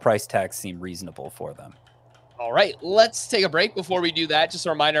now, the price tags seem reasonable for them. All right, let's take a break. Before we do that, just a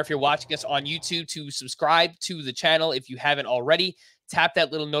reminder, if you're watching us on YouTube, to subscribe to the channel if you haven't already. Tap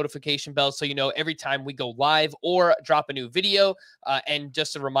that little notification bell so you know every time we go live or drop a new video. And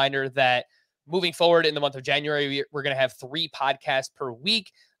just a reminder that moving forward in the month of January, we're going to have 3 podcasts per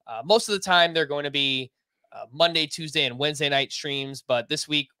week. Most of the time, they're going to be Monday, Tuesday, and Wednesday night streams. But this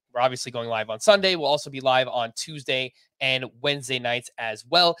week, we're obviously going live on Sunday. We'll also be live on Tuesday and Wednesday nights as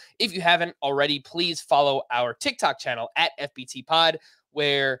well. If you haven't already, please follow our TikTok channel at FBT Pod,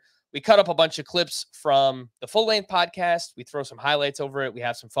 where we cut up a bunch of clips from the full-length podcast. We throw some highlights over it. We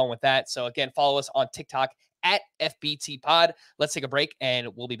have some fun with that. So again, follow us on TikTok at FBT Pod. Let's take a break, and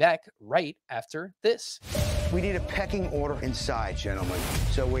we'll be back right after this. We need a pecking order inside, gentlemen,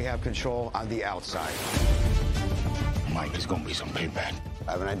 so we have control on the outside. Mike, there's gonna be some payback.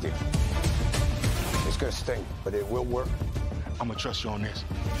 I have an idea. It's gonna sting, but it will work. I'm gonna trust you on this.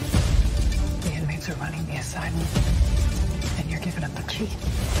 The inmates are running the asylum, and you're giving up the key.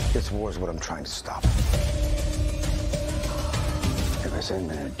 This war is what I'm trying to stop. If I say I'm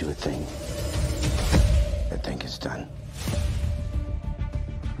gonna do a thing, I think it's done.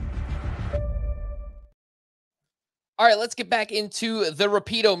 All right, let's get back into the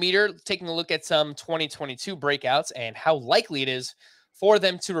repeat-o-meter, taking a look at some 2022 breakouts and how likely it is for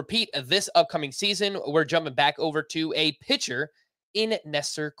them to repeat this upcoming season. We're jumping back over to a pitcher in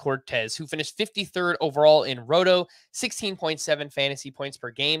Nestor Cortes, who finished 53rd overall in Roto, 16.7 fantasy points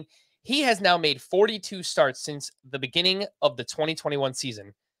per game. He has now made 42 starts since the beginning of the 2021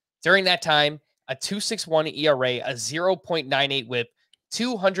 season. During that time, a 2.61 ERA, a 0.98 whip,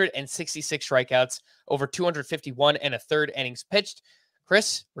 266 strikeouts, over 251 and a third innings pitched.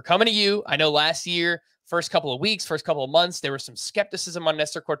 Chris, we're coming to you. I know last year, first couple of weeks, first couple of months, there was some skepticism on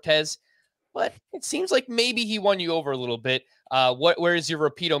Nestor Cortes, but it seems like maybe he won you over a little bit. Where is your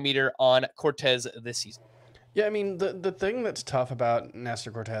repeat-o-meter on Cortes this season? Yeah, I mean, the thing that's tough about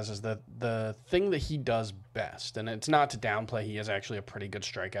Nestor Cortes is that the thing that he does best, and it's not to downplay, he is actually a pretty good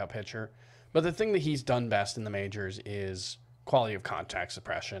strikeout pitcher, but the thing that he's done best in the majors is quality of contact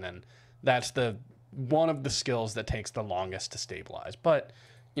suppression, and that's one of the skills that takes the longest to stabilize. But,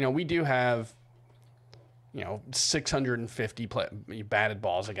 we do have, 650 batted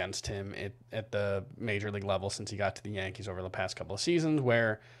balls against him at the major league level since he got to the Yankees over the past couple of seasons,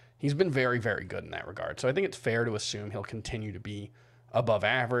 where he's been very, very good in that regard. So I think it's fair to assume he'll continue to be above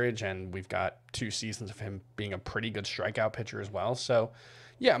average, and we've got 2 seasons of him being a pretty good strikeout pitcher as well. So,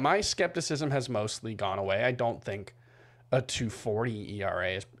 yeah, my skepticism has mostly gone away. I don't think a 2.40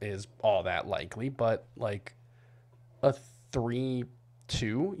 ERA is all that likely, but like a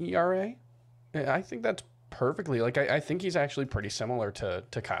 3.2 ERA, I think that's perfectly, like, I think he's actually pretty similar to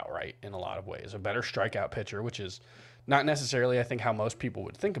Kyle Wright in a lot of ways. A better strikeout pitcher, which is not necessarily, I think, how most people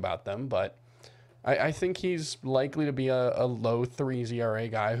would think about them, but I think he's likely to be a low 3s ERA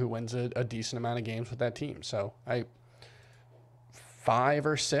guy who wins a decent amount of games with that team. So 5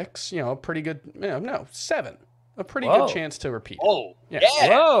 or 6, a pretty good, 7. A pretty good chance to repeat. Oh, yeah.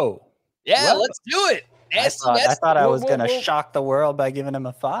 Whoa. Yeah, let's do it. I thought I was going to shock the world by giving him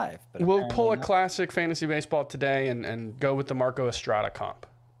a 5. But we'll pull a classic fantasy baseball today and go with the Marco Estrada comp.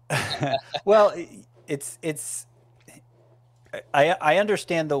 Well, it's. I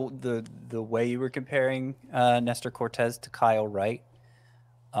understand the way you were comparing Nestor Cortes to Kyle Wright,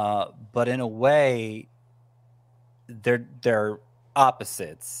 but in a way, they're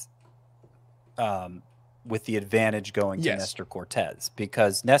opposites. With the advantage going to Nestor Cortes,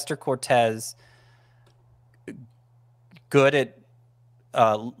 because Nestor Cortes good at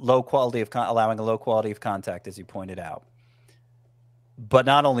low quality of allowing a low quality of contact, as you pointed out. But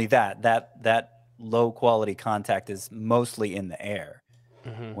not only that low quality contact is mostly in the air.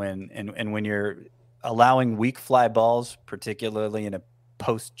 When you're allowing weak fly balls, particularly in a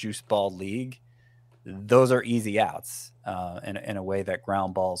post juice ball league, those are easy outs in a way that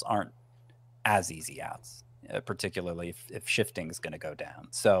ground balls aren't as easy outs, particularly if shifting is going to go down.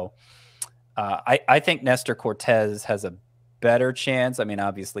 So I think Nestor Cortes has a better chance. I mean,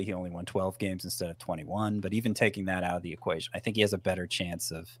 obviously he only won 12 games instead of 21, but even taking that out of the equation, I think he has a better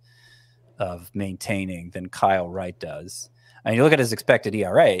chance of maintaining than Kyle Wright does. I mean, you look at his expected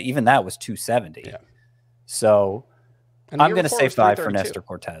ERA, even that was 270. Yeah. So I'm going to say 5 for Nestor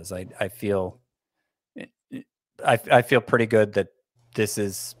Cortes. I feel pretty good that this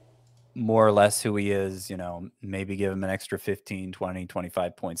is more or less who he is. You know, maybe give him an extra 15, 20,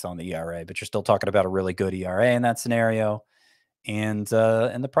 25 points on the ERA, but you're still talking about a really good ERA in that scenario. And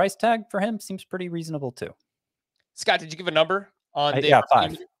the price tag for him seems pretty reasonable too. Scott, did you give a number on the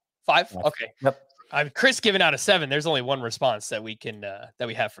 5? 5? Okay. Yep. Chris giving out a 7. There's only one response that we can that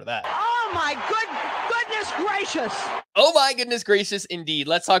we have for that. Oh my goodness gracious! Oh my goodness gracious, indeed.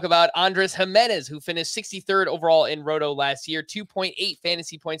 Let's talk about Andres Gimenez, who finished 63rd overall in Roto last year, 2.8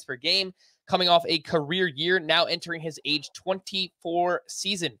 fantasy points per game, coming off a career year, now entering his age 24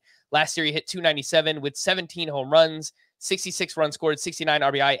 season. Last year he hit 297 with 17 home runs, 66 runs scored, 69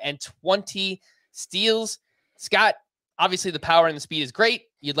 RBI, and 20 steals. Scott, obviously the power and the speed is great.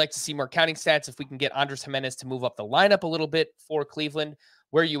 You'd like to see more counting stats if we can get Andres Gimenez to move up the lineup a little bit for Cleveland.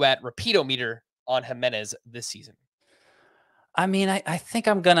 Where are you at repeatometer on Gimenez this season? I mean, I think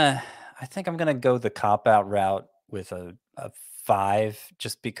I'm gonna go the cop-out route with a 5,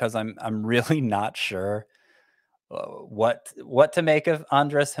 just because I'm really not sure what to make of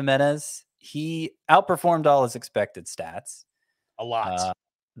Andres Gimenez. He outperformed all his expected stats a lot.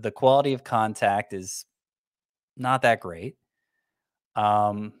 The quality of contact is not that great.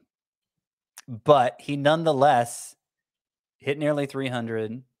 But he nonetheless hit nearly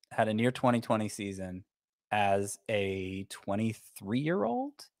 300, had a near 2020 season as a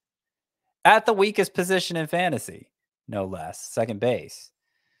 23-year-old at the weakest position in fantasy, no less, second base.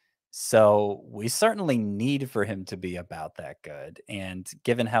 So we certainly need for him to be about that good. And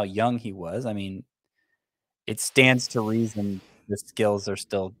given how young he was, I mean, it stands to reason the skills are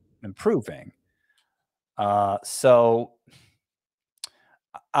still improving. So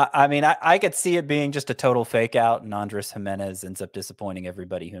I mean, I could see it being just a total fake out, and Andres Gimenez ends up disappointing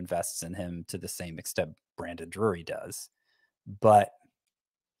everybody who invests in him to the same extent Brandon Drury does. But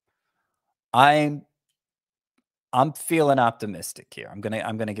I'm feeling optimistic here. I'm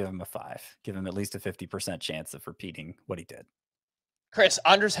gonna give him a 5. Give him at least a 50% chance of repeating what he did. Chris,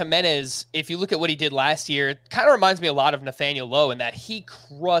 Andres Gimenez, if you look at what he did last year, kind of reminds me a lot of Nathaniel Lowe in that he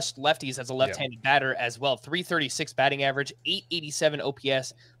crushed lefties as a left-handed batter as well. 336 batting average, 887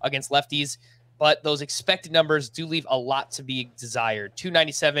 OPS against lefties. But those expected numbers do leave a lot to be desired.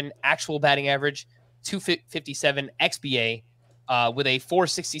 297 actual batting average, 257 XBA with a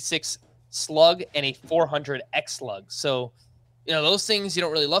 466 slug and a 400 X slug. So, you know, those things you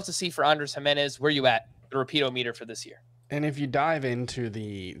don't really love to see for Andres Gimenez. Where are you at, the repeatometer for this year? And if you dive into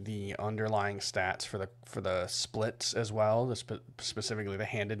the underlying stats for the splits as well, specifically the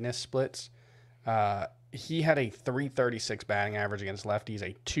handedness splits, he had a 336 batting average against lefties,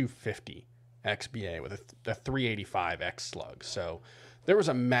 a 250 XBA with a 385 X slug. So there was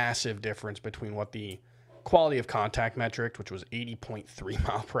a massive difference between what the quality of contact metric, which was 80.3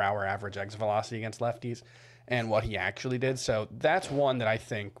 mile per hour average exit velocity against lefties, and what he actually did. So that's one that I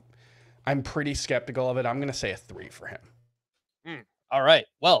think I'm pretty skeptical of it. I'm going to say a 3 for him. All right.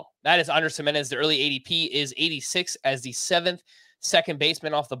 Well, that is Andres Gimenez. The early ADP is 86 as the 7th second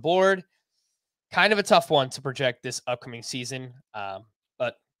baseman off the board. Kind of a tough one to project this upcoming season,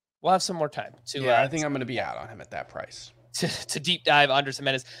 but we'll have some more time to. I think I'm going to be out on him at that price. To deep dive Andres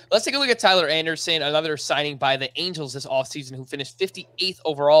Gimenez. Let's take a look at Tyler Anderson, another signing by the Angels this offseason, who finished 58th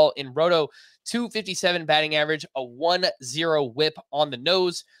overall in Roto, 257 batting average, a 1-0 whip on the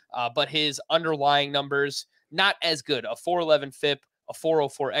nose, but his underlying numbers not as good. A 411 FIP, a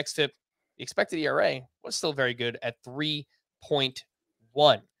 404 xFIP. The expected ERA was still very good at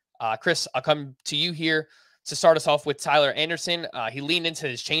 3.1. Chris, I'll come to you here. to start us off with Tyler Anderson. He leaned into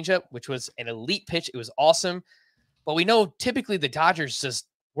his changeup, which was an elite pitch. It was awesome. But we know typically the Dodgers just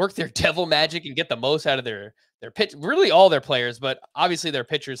work their devil magic and get the most out of their pitch, really all their players, but obviously their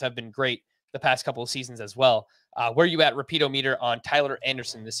pitchers have been great the past couple of seasons as well. Where are you at repeatometer on Tyler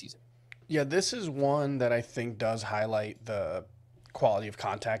Anderson this season? Yeah, this is one that I think does highlight the quality of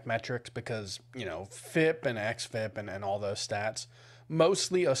contact metrics because, you know, FIP and XFIP and all those stats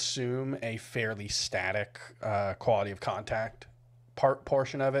mostly assume a fairly static quality of contact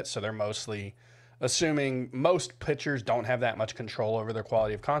portion of it. So they're mostly assuming most pitchers don't have that much control over their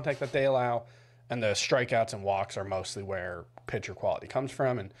quality of contact that they allow, and the strikeouts and walks are mostly where pitcher quality comes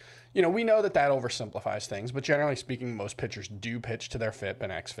from. And, you know, we know that oversimplifies things, but generally speaking, most pitchers do pitch to their FIP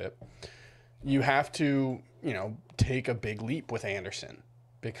and XFIP. You have to, you know, take a big leap with Anderson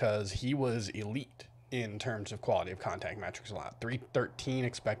because he was elite in terms of quality of contact metrics a lot. 313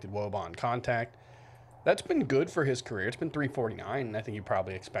 expected WOBA on contact. That's been good for his career. It's been 349, and I think you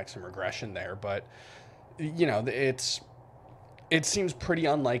probably expect some regression there. But, you know, it seems pretty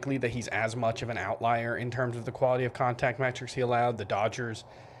unlikely that he's as much of an outlier in terms of the quality of contact metrics he allowed. The Dodgers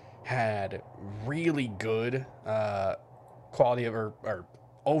had really good quality of or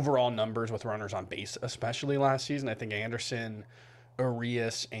overall numbers with runners on base, especially last season. I think Anderson,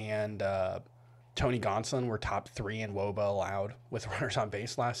 Arias, and Tony Gonsolin were top 3 in WOBA allowed with runners on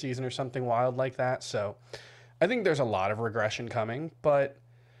base last season or something wild like that. So I think there's a lot of regression coming, but,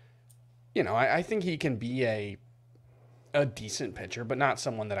 you know, I think he can be a decent pitcher, but not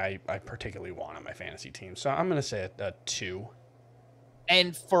someone that I particularly want on my fantasy team. So I'm going to say a 2.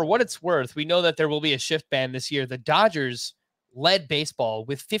 And for what it's worth, we know that there will be a shift ban this year. The Dodgers led baseball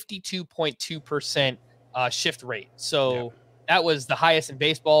with 52.2% shift rate. So that was the highest in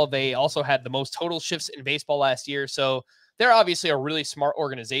baseball. They also had the most total shifts in baseball last year. So they're obviously a really smart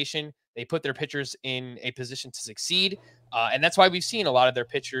organization. They put their pitchers in a position to succeed. And that's why we've seen a lot of their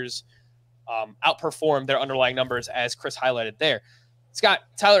pitchers outperform their underlying numbers, as Chris highlighted there. Scott,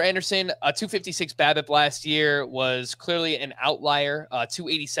 Tyler Anderson, a 256 BABIP last year was clearly an outlier,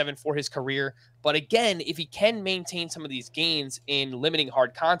 287 for his career. But again, if he can maintain some of these gains in limiting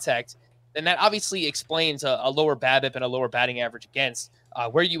hard contact, then that obviously explains a lower BABIP and a lower batting average against.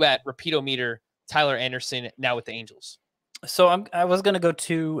 Where are you at repeatometer Tyler Anderson now with the Angels? So I was going to go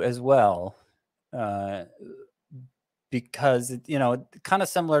 2 as well, because, you know, kind of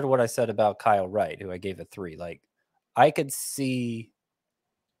similar to what I said about Kyle Wright, who I gave a 3. Like, I could see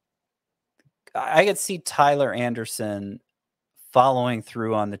Tyler Anderson following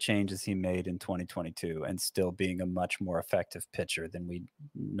through on the changes he made in 2022 and still being a much more effective pitcher than we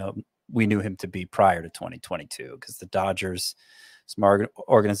knew him to be prior to 2022, because the Dodgers, smart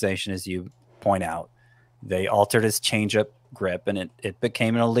organization, as you point out, they altered his changeup grip and it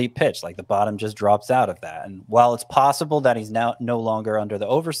became an elite pitch. Like, the bottom just drops out of that. And while it's possible that he's now no longer under the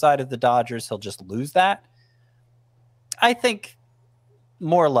oversight of the Dodgers, he'll just lose that. I think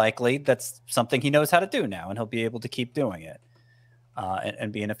more likely that's something he knows how to do now, and he'll be able to keep doing it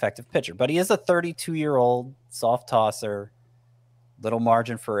and be an effective pitcher. But he is a 32-year-old soft tosser, little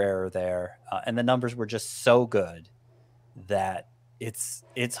margin for error there. And the numbers were just so good that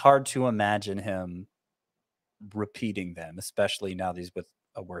it's hard to imagine him repeating them, especially now that he's with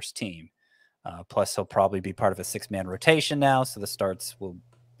a worse team. Plus, he'll probably be part of a 6-man rotation now, so the starts will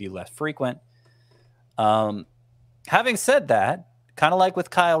be less frequent. Having said that, kind of like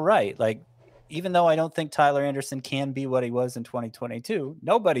with Kyle Wright, like, even though I don't think Tyler Anderson can be what he was in 2022,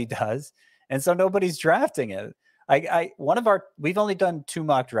 nobody does. And so nobody's drafting it. We've only done 2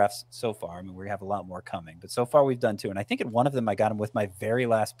 mock drafts so far. I mean, we have a lot more coming, but so far we've done 2. And I think in one of them, I got him with my very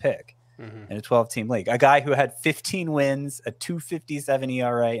last pick in a 12-team league, a guy who had 15 wins, a 2.57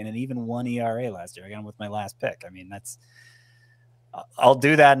 ERA, and an even 1 ERA last year. I got him with my last pick. I mean, I'll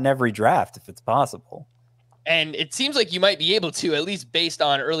do that in every draft if it's possible. And it seems like you might be able to, at least based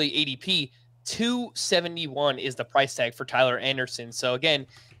on early ADP. 271 is the price tag for Tyler Anderson. So again,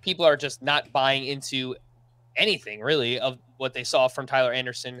 people are just not buying into anything really of what they saw from Tyler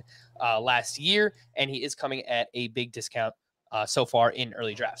Anderson last year. And he is coming at a big discount so far in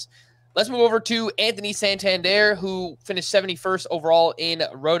early drafts. Let's move over to Anthony Santander, who finished 71st overall in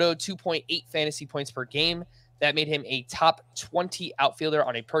Roto, 2.8 fantasy points per game. That made him a top 20 outfielder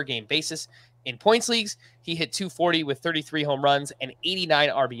on a per game basis. In points leagues, he hit 240 with 33 home runs and 89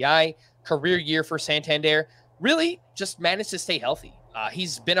 RBI. Career year for Santander. Really just managed to stay healthy.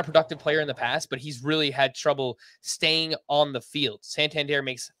 He's been a productive player in the past, but he's really had trouble staying on the field. Santander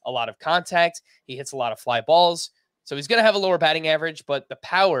makes a lot of contact. He hits a lot of fly balls. So he's going to have a lower batting average, but the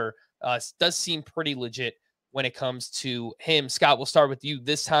power does seem pretty legit when it comes to him. Scott, we'll start with you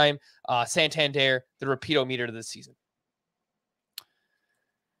this time. Santander, the repeat-o-meter to this season.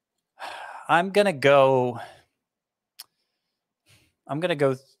 I'm gonna go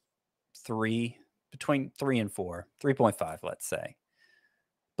 3, between 3 and 4, 3.5, let's say.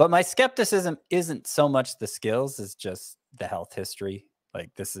 But my skepticism isn't so much the skills as just the health history.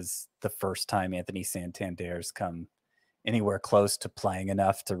 Like, this is the first time Anthony Santander's come anywhere close to playing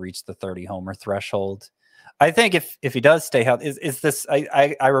enough to reach the 30 homer threshold. I think if he does stay healthy, is this,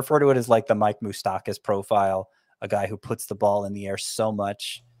 I refer to it as like the Mike Moustakas profile, a guy who puts the ball in the air so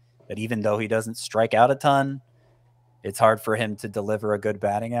much that even though he doesn't strike out a ton, it's hard for him to deliver a good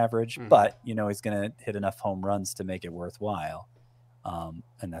batting average, but he's going to hit enough home runs to make it worthwhile.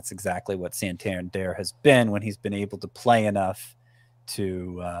 And that's exactly what Santander has been when he's been able to play enough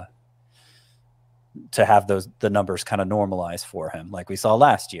to have the numbers kind of normalize for him, like we saw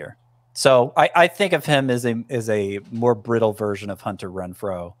last year. So I think of him as a more brittle version of Hunter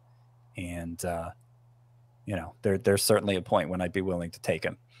Renfroe, and there's certainly a point when I'd be willing to take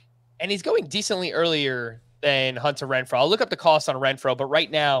him. And he's going decently earlier than Hunter Renfroe. I'll look up the cost on Renfroe, but right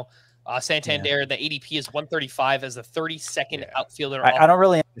now, Santander, the ADP is 135 as the 32nd outfielder. I don't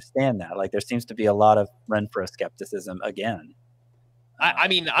really understand that. Like, there seems to be a lot of Renfroe skepticism again. I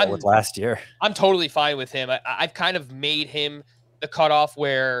mean, with last year, I'm totally fine with him. I've kind of made him the cutoff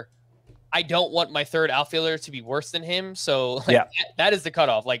where I don't want my third outfielder to be worse than him. So that is the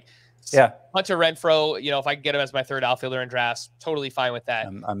cutoff. Like, Hunter Renfroe, if I can get him as my third outfielder in drafts, totally fine with that.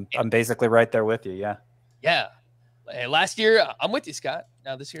 I'm basically right there with you. Yeah. Yeah. Last year, I'm with you, Scott.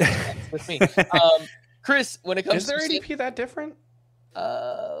 Now this year, it's with me. Chris, when it comes to ADP that different?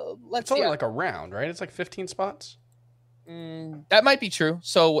 Let's it's only like a round, right? It's like 15 spots. That might be true.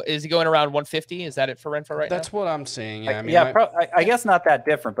 So is he going around 150? Is that it for Renfroe right now? That's what I'm seeing. Yeah, I guess not that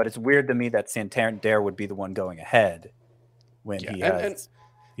different, but it's weird to me that Santander would be the one going ahead when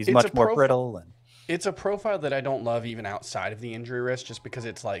he's much more brittle. And it's a profile that I don't love even outside of the injury risk, just because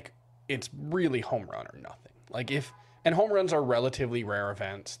it's like, it's really home run or nothing. Like, and home runs are relatively rare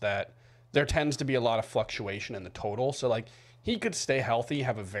events that there tends to be a lot of fluctuation in the total. So like, he could stay healthy,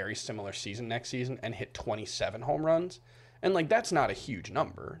 have a very similar season next season, and hit 27 home runs. And like, that's not a huge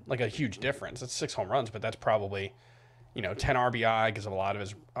number, like a huge difference. It's 6 home runs, but that's probably, 10 RBI, because a lot of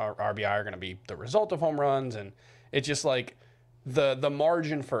his RBI are going to be the result of home runs. And it's just like the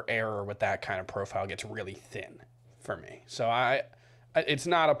margin for error with that kind of profile gets really thin for me. So it's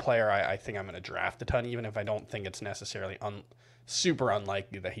not a player I think I'm going to draft a ton, even if I don't think it's necessarily super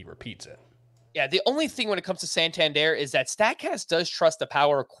unlikely that he repeats it. Yeah, the only thing when it comes to Santander is that StatCast does trust the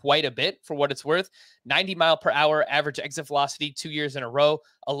power quite a bit for what it's worth. 90 mile per hour average exit velocity 2 years in a row,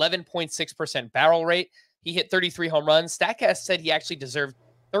 11.6% barrel rate. He hit 33 home runs. StatCast said he actually deserved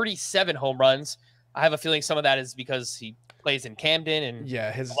 37 home runs. I have a feeling some of that is because he plays in Camden, and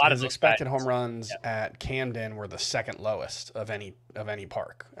his expected home runs at Camden were the second lowest of any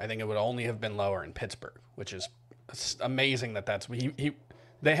park. I think it would only have been lower in Pittsburgh, which is amazing that's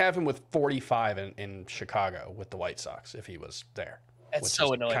they have him with 45 in Chicago with the White Sox if he was there. That's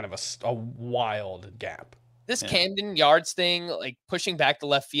so annoying. Kind of a wild gap. This Camden Yards thing, like pushing back to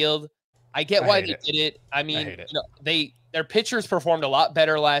left field, I get why they did it. I mean, their pitchers performed a lot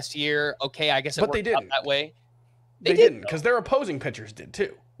better last year. Okay, I guess it worked out that way. They didn't, because their opposing pitchers did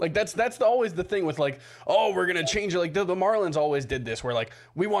too. Like that's always the thing with like, oh, we're gonna change it. Like the Marlins always did this, where like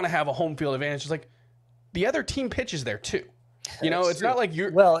we want to have a home field advantage. It's like the other team pitches there too. It's true. Not like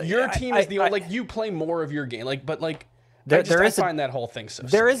your team is the only, like you play more of your game. Like, but like I find that whole thing so.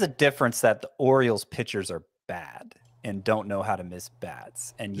 There is a difference that the Orioles pitchers are bad and don't know how to miss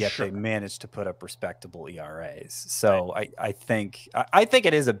bats, and yet they manage to put up respectable ERAs. So I think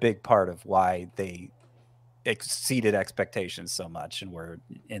it is a big part of why they exceeded expectations so much and were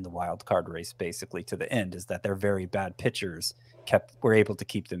in the wild card race basically to the end, is that their very bad pitchers were able to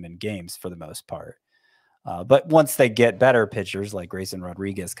keep them in games for the most part. But once they get better pitchers like Grayson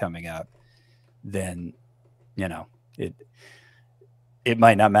Rodriguez coming up, then it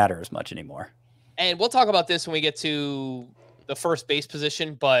might not matter as much anymore. And we'll talk about this when we get to the first base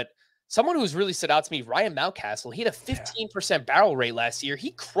position, but someone who's really stood out to me, Ryan Mountcastle, he had a 15% barrel rate last year.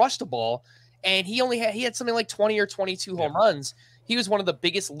 He crushed the ball, and he had something like 20 or 22 home runs. He was one of the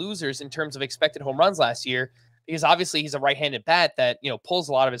biggest losers in terms of expected home runs last year, because obviously he's a right-handed bat that, pulls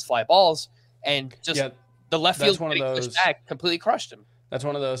a lot of his fly balls, and just the left field back completely crushed him. That's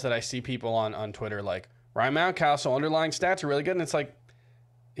one of those that I see people on Twitter like, Ryan Mountcastle underlying stats are really good, and it's like,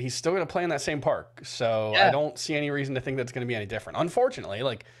 he's still going to play in that same park. So I don't see any reason to think that's going to be any different. Unfortunately,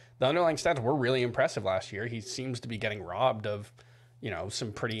 like the underlying stats were really impressive last year. He seems to be getting robbed of,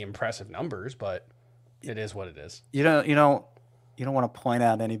 some pretty impressive numbers, but it is what it is. You don't want to point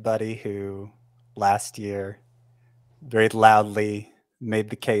out anybody who last year very loudly made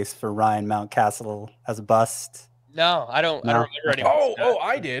the case for Ryan Mountcastle as a bust. No, I don't. No? I don't remember anyone. Oh,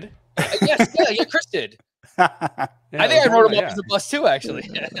 I did. Yes, yeah, Chris did. Yeah, I think I wrote him up yeah. as a bust too, actually.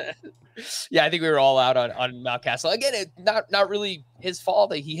 Yeah, I think we were all out on Mountcastle. Again, not really his fault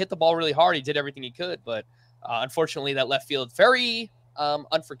that he hit the ball really hard. He did everything he could, but unfortunately, that left field very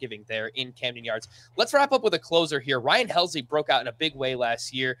unforgiving there in Camden Yards. Let's wrap up with a closer here. Ryan Helsley broke out in a big way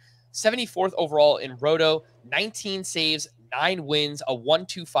last year. 74th overall in Roto, 19 saves, 9 wins, a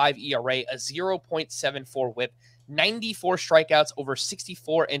 1.25 ERA, a 0.74 WHIP, 94 strikeouts over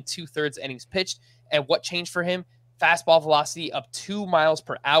 64 2/3 innings pitched. And what changed for him? Fastball velocity up 2 miles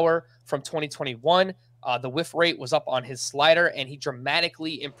per hour from 2021. The whiff rate was up on his slider, and he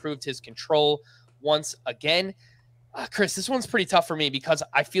dramatically improved his control once again. Chris, this one's pretty tough for me because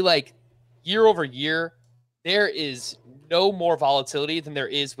I feel like year over year, there is no more volatility than there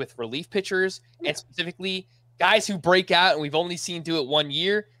is with relief pitchers, and specifically guys who break out, and we've only seen do it 1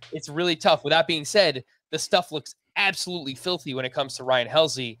 year. It's really tough. With that being said, the stuff looks absolutely filthy when it comes to Ryan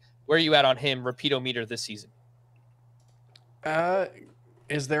Helsley. Where are you at on him, repeat-o-meter this season?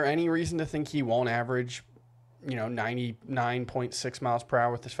 Is there any reason to think he won't average, 99.6 miles per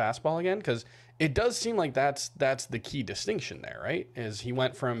hour with his fastball again? Because it does seem like that's the key distinction there, right? Is he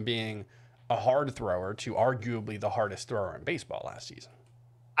went from being a hard thrower to arguably the hardest thrower in baseball last season.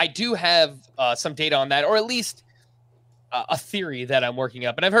 I do have some data on that, or at least a theory that I'm working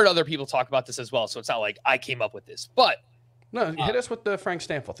up. And I've heard other people talk about this as well, so it's not like I came up with this. But no, hit us with the Frank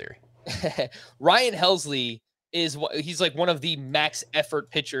Stampfl theory. Ryan Helsley he's like one of the max effort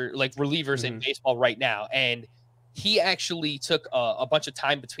pitcher, like relievers in baseball right now. And he actually took a bunch of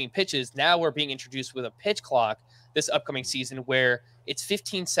time between pitches. Now we're being introduced with a pitch clock this upcoming season where it's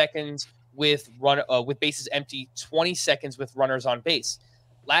 15 seconds with bases empty, 20 seconds with runners on base.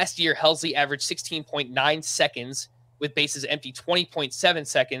 Last year, Helsley averaged 16.9 seconds with bases empty, 20.7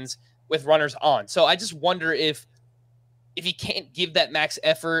 seconds with runners on. So I just wonder if he can't give that max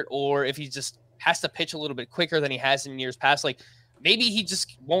effort, or if he just has to pitch a little bit quicker than he has in years past. Like maybe he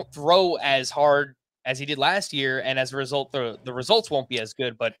just won't throw as hard as he did last year, and as a result, the results won't be as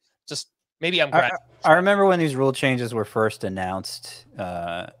good. But just maybe I'm. I remember when these rule changes were first announced.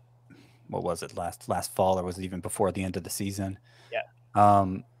 What was it, last fall, or was it even before the end of the season? Yeah.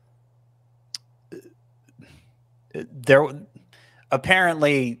 There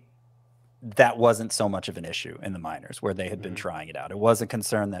apparently that wasn't so much of an issue in the minors where they had been trying it out. It was a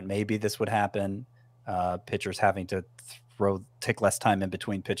concern that maybe this would happen, pitchers having to take less time in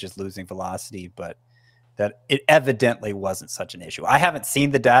between pitches, losing velocity, but that it evidently wasn't such an issue. I haven't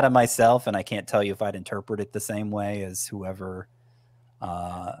seen the data myself, and I can't tell you if I'd interpret it the same way as whoever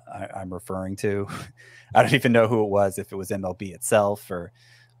I'm referring to. I don't even know who it was, if it was MLB itself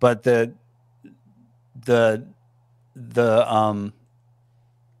but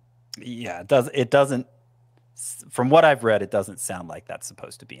yeah, it doesn't, from what I've read, it doesn't sound like that's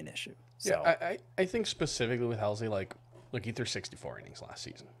supposed to be an issue. So yeah, I think specifically with Helsley, like, look, he threw 64 innings last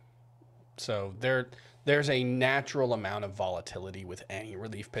season. So there's a natural amount of volatility with any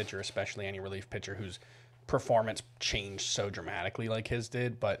relief pitcher, especially any relief pitcher whose performance changed so dramatically like his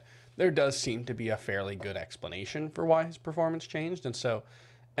did. But there does seem to be a fairly good explanation for why his performance changed. And so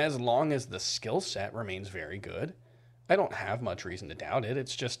as long as the skill set remains very good, I don't have much reason to doubt it.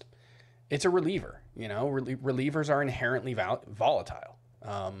 It's just, it's a reliever. Relievers are inherently volatile.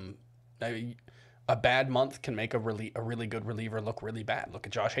 A bad month can make a really good reliever look really bad. Look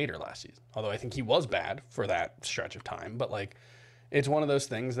at Josh Hader last season. Although I think he was bad for that stretch of time, but like, it's one of those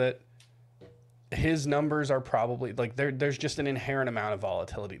things that his numbers are probably like there's just an inherent amount of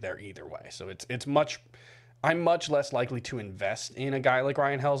volatility there either way. So I'm much less likely to invest in a guy like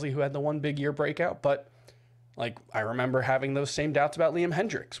Ryan Helsley who had the one big year breakout, but like, I remember having those same doubts about Liam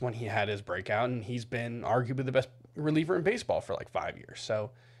Hendriks when he had his breakout, and he's been arguably the best reliever in baseball for like 5 years.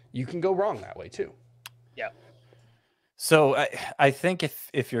 So you can go wrong that way too. Yeah. So I think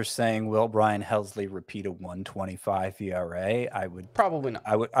if you're saying, will Ryan Helsley repeat a 1.25 ERA, I would probably not.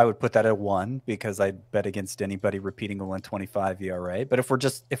 I would put that at 1, because I bet against anybody repeating a 1.25 ERA. But if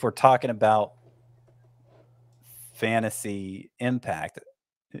we're talking about fantasy impact,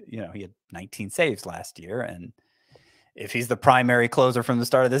 he had 19 saves last year, and if he's the primary closer from the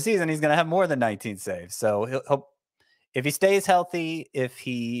start of the season, he's going to have more than 19 saves. So he'll if he stays healthy, if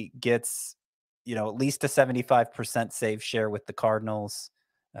he gets, at least a 75% save share with the Cardinals,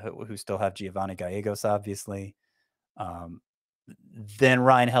 who still have Giovanni Gallegos, obviously, then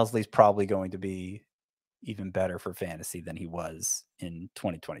Ryan Helsley's probably going to be even better for fantasy than he was in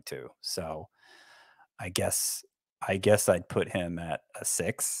 2022. So I guess I'd put him at a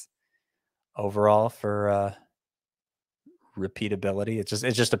 6 overall for repeatability. It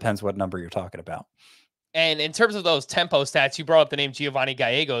just depends what number you're talking about. And in terms of those tempo stats, you brought up the name Giovanni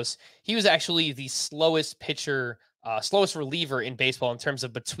Gallegos. He was actually the slowest pitcher, slowest reliever in baseball in terms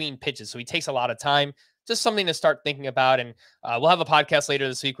of between pitches. So he takes a lot of time. Just something to start thinking about. And we'll have a podcast later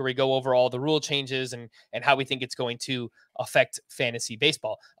this week where we go over all the rule changes and how we think it's going to affect fantasy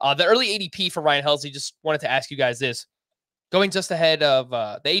baseball. The early ADP for Ryan Helsley, just wanted to ask you guys this. Going just ahead of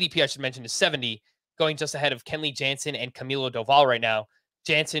the ADP, I should mention, is 70, going just ahead of Kenley Jansen and Camilo Doval right now.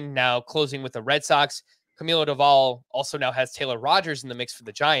 Jansen now closing with the Red Sox. Camilo Doval also now has Taylor Rogers in the mix for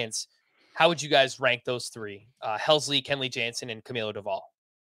the Giants. How would you guys rank those three? Helsley, Kenley Jansen, and Camilo Doval.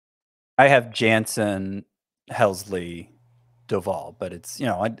 I have Jansen, Helsley, Doval, but it's,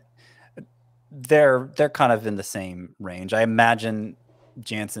 they're kind of in the same range. I imagine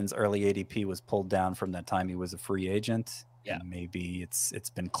Jansen's early ADP was pulled down from that time he was a free agent. Yeah. And maybe it's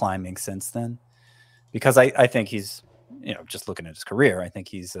been climbing since then, because I think he's, just looking at his career, I think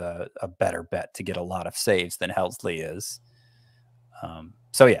he's a better bet to get a lot of saves than Helsley is.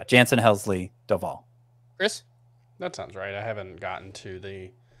 So yeah, Jansen, Helsley, Doval. Chris? That sounds right. I haven't gotten to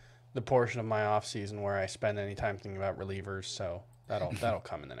the portion of my off season where I spend any time thinking about relievers, so that'll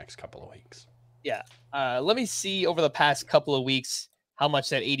come in the next couple of weeks. Yeah. Let me see over the past couple of weeks how much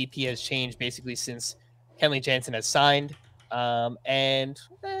that ADP has changed basically since Kenley Jansen has signed. And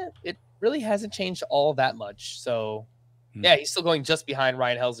it really hasn't changed all that much. So yeah, he's still going just behind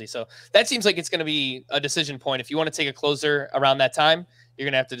Ryan Helsley. So that seems like it's going to be a decision point. If you want to take a closer around that time, you're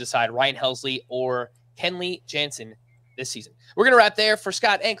going to have to decide Ryan Helsley or Kenley Jansen this season. We're going to wrap there. For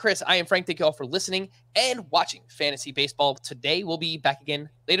Scott and Chris, I am Frank. Thank you all for listening and watching Fantasy Baseball today. We'll be back again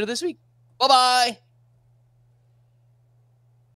later this week. Bye-bye.